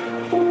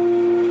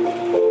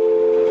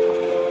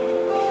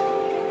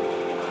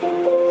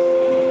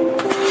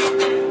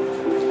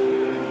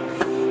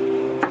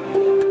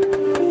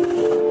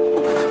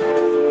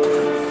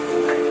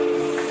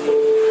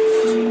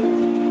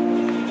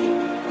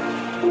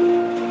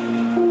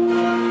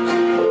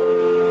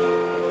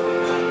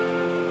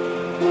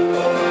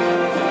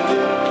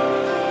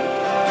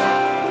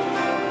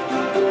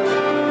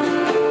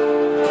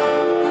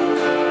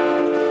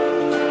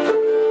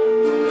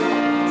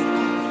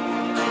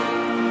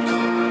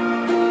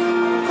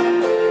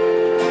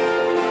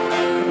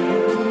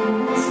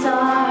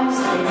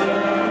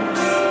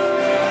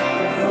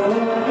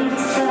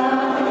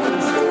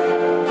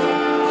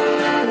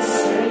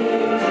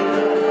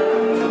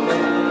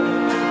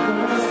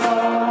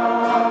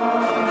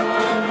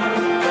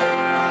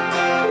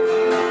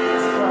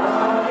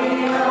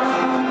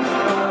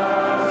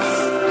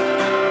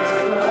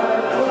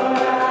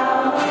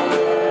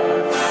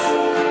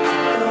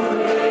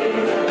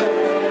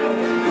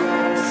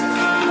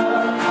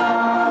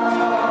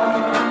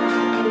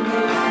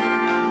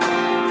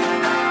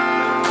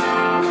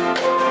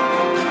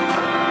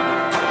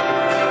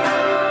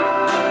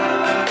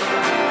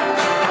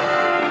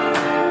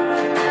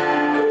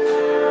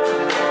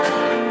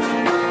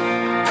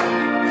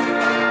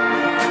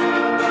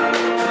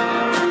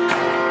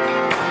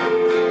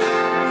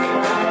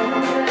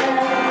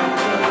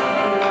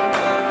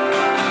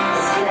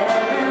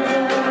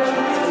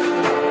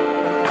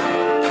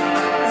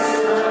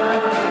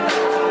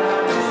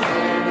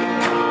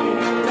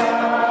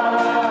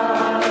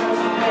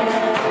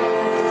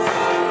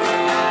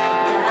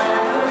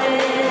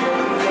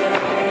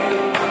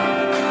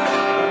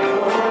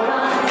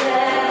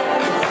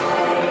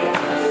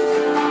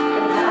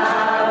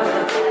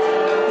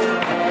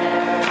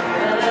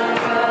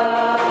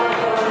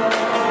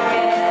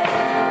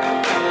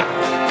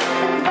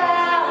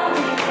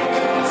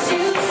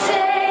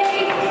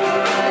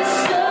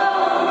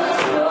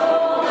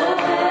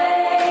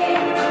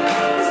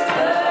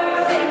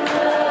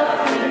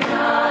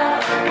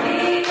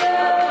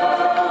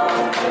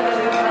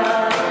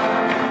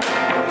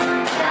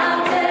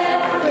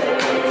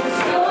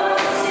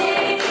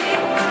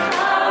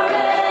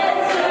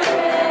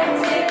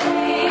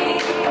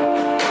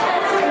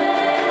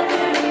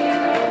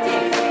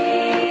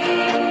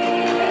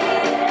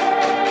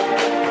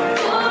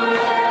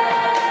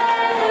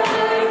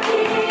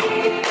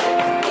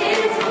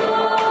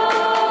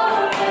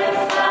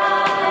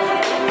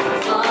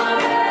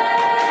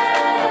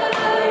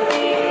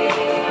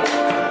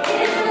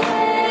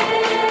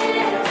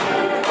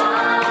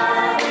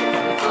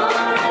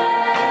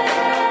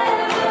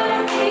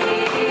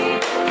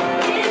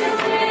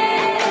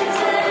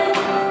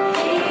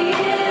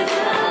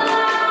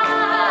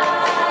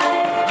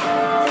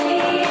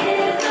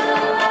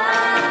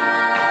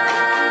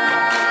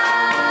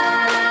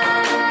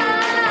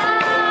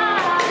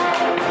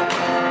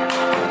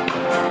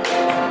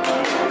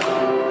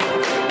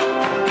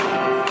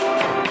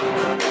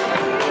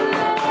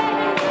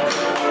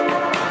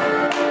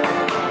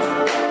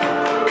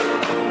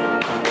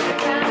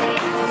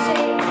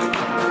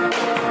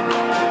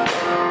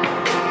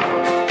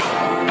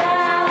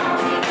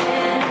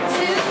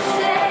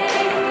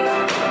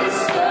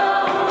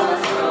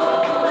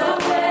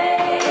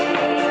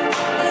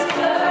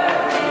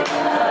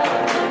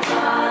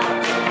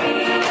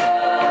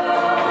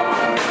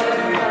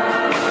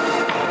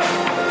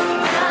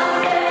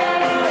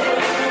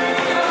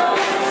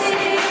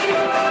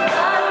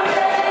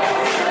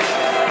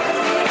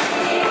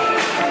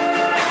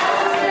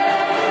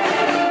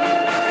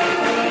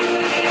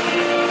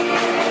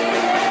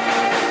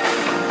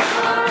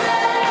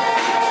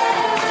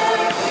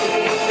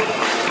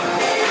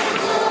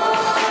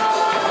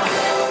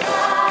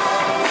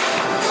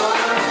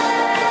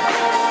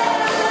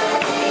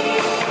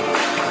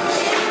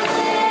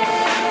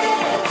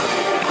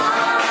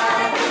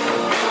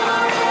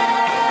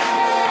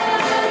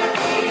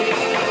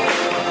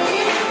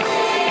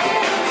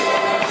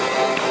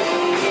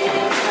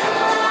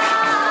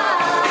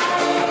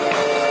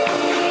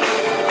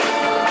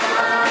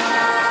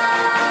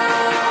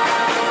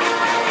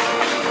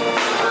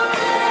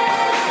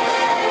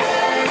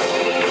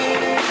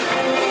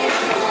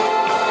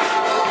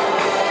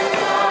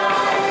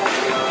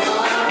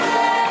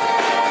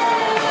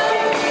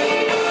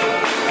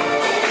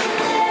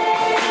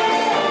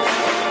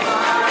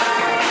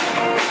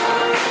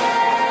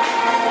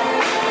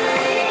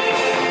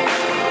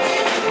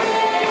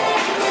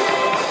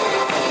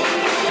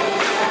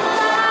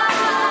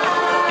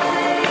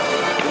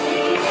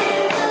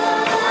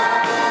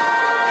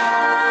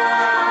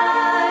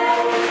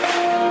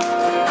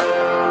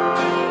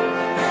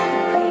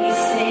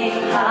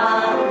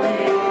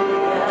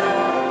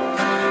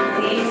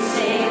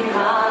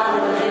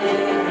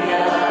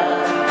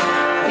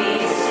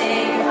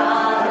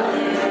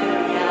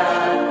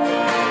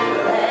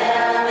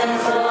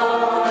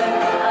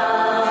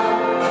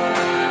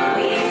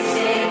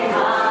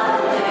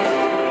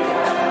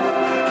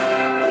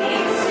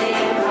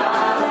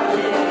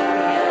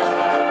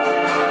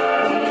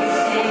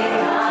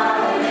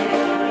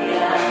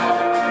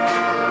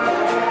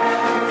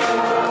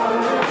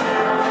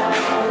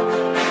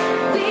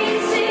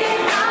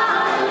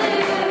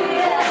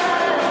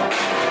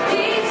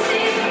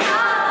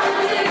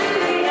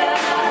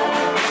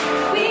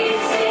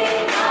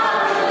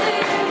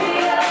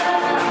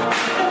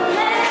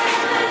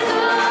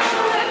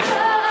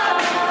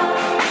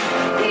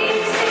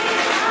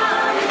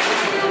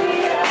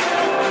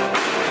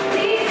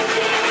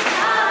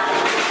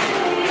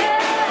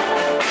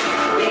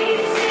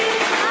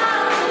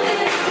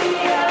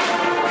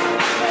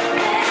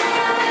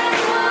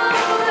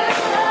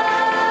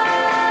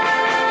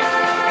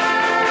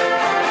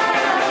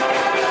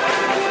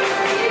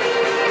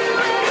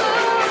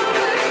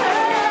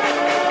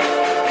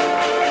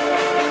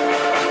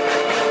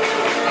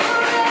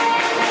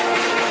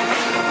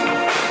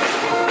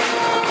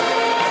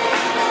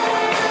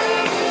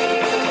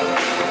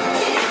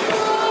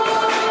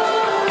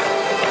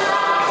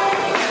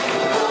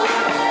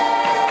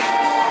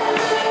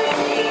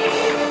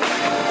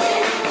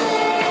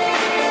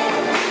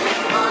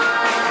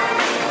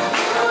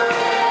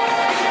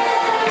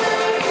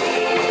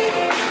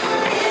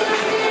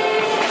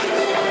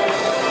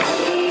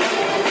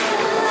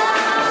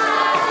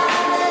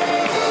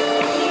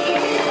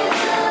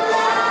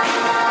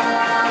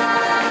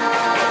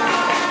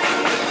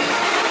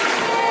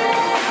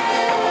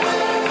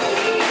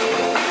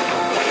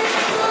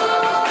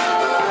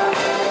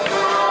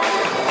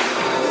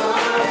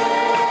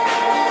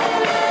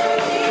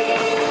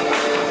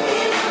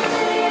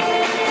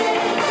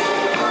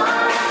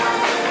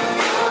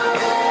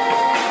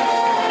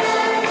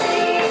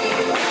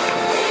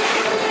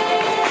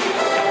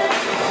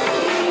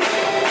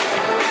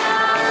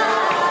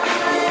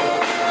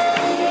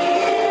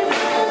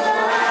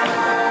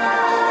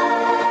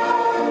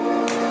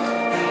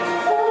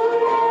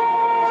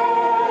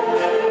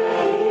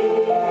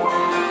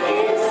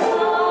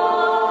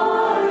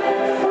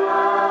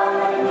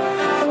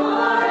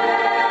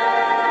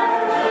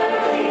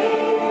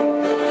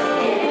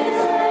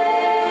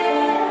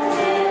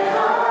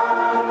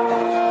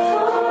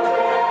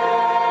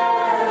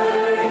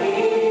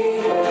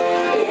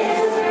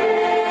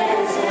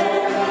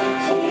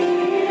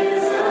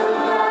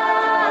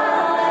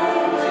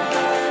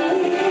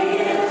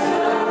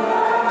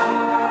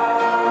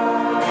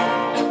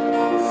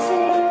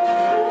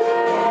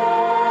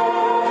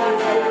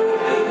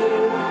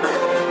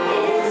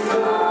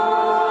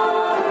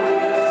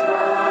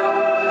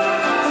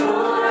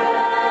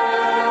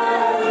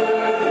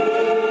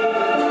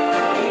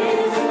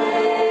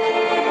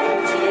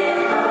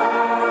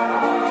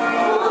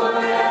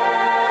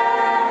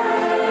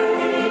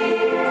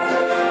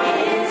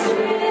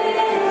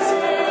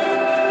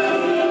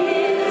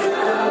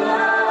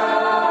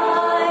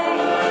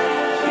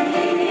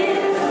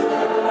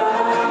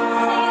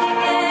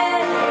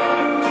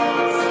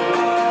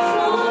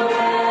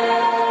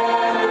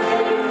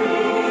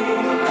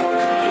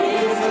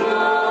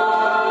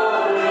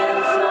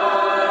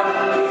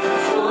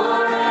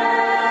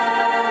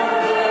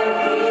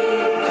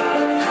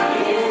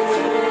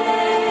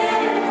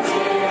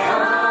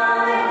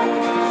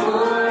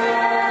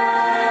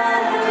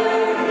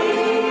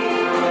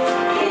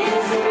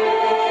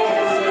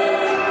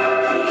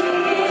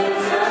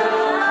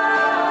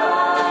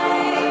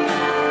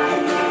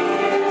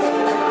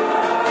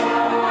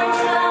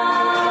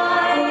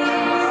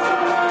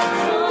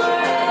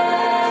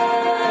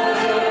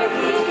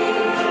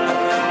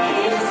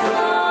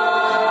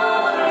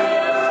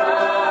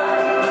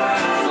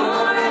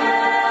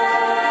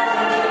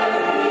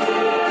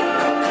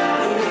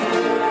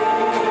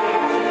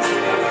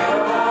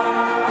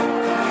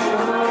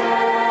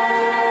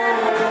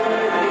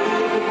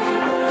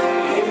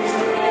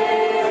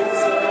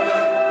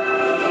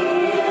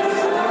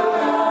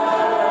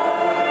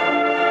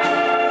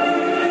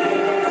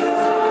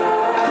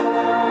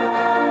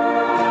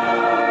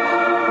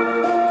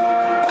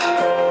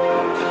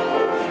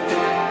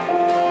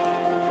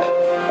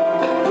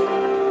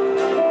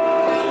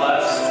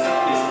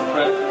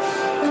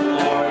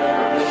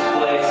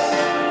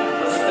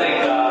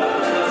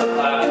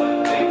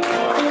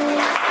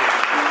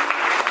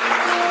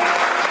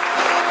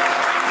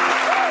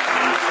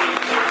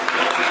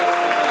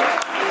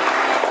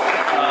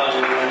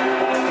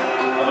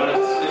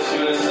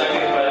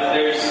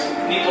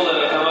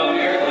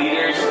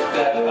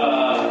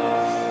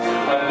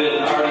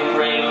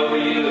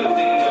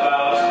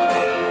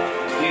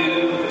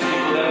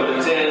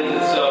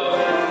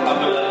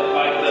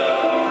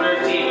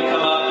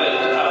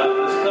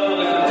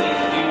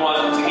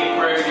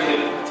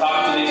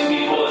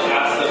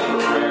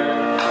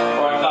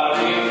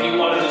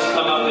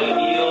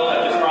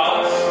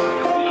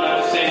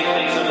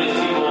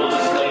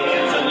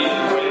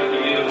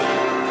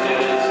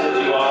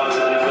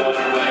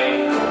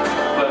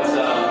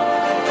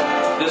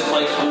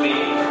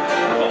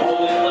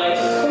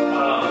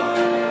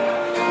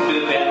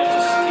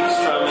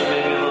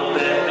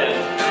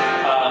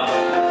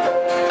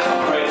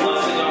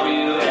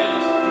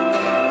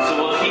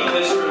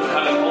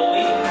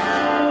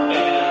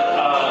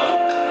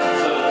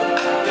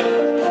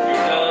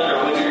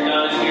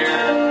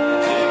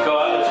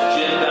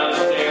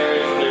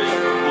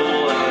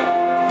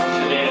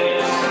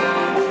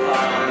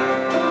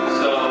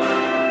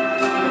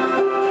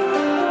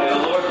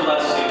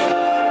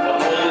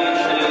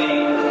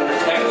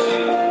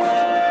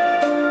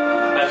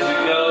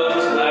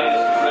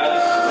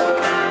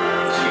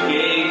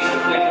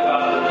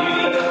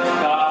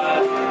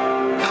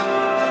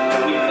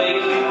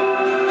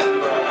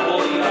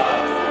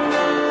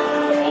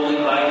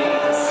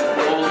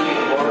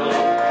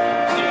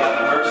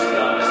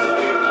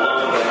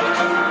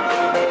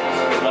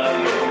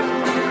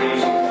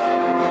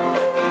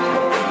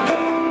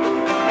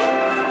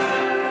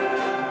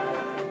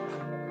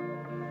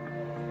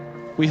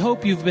 We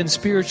hope you've been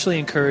spiritually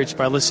encouraged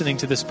by listening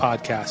to this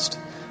podcast.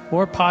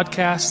 More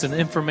podcasts and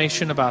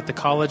information about the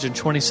college and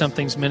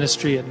 20-somethings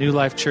ministry at New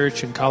Life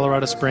Church in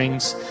Colorado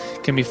Springs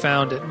can be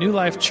found at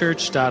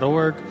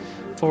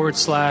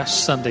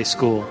newlifechurch.org/Sunday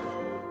School.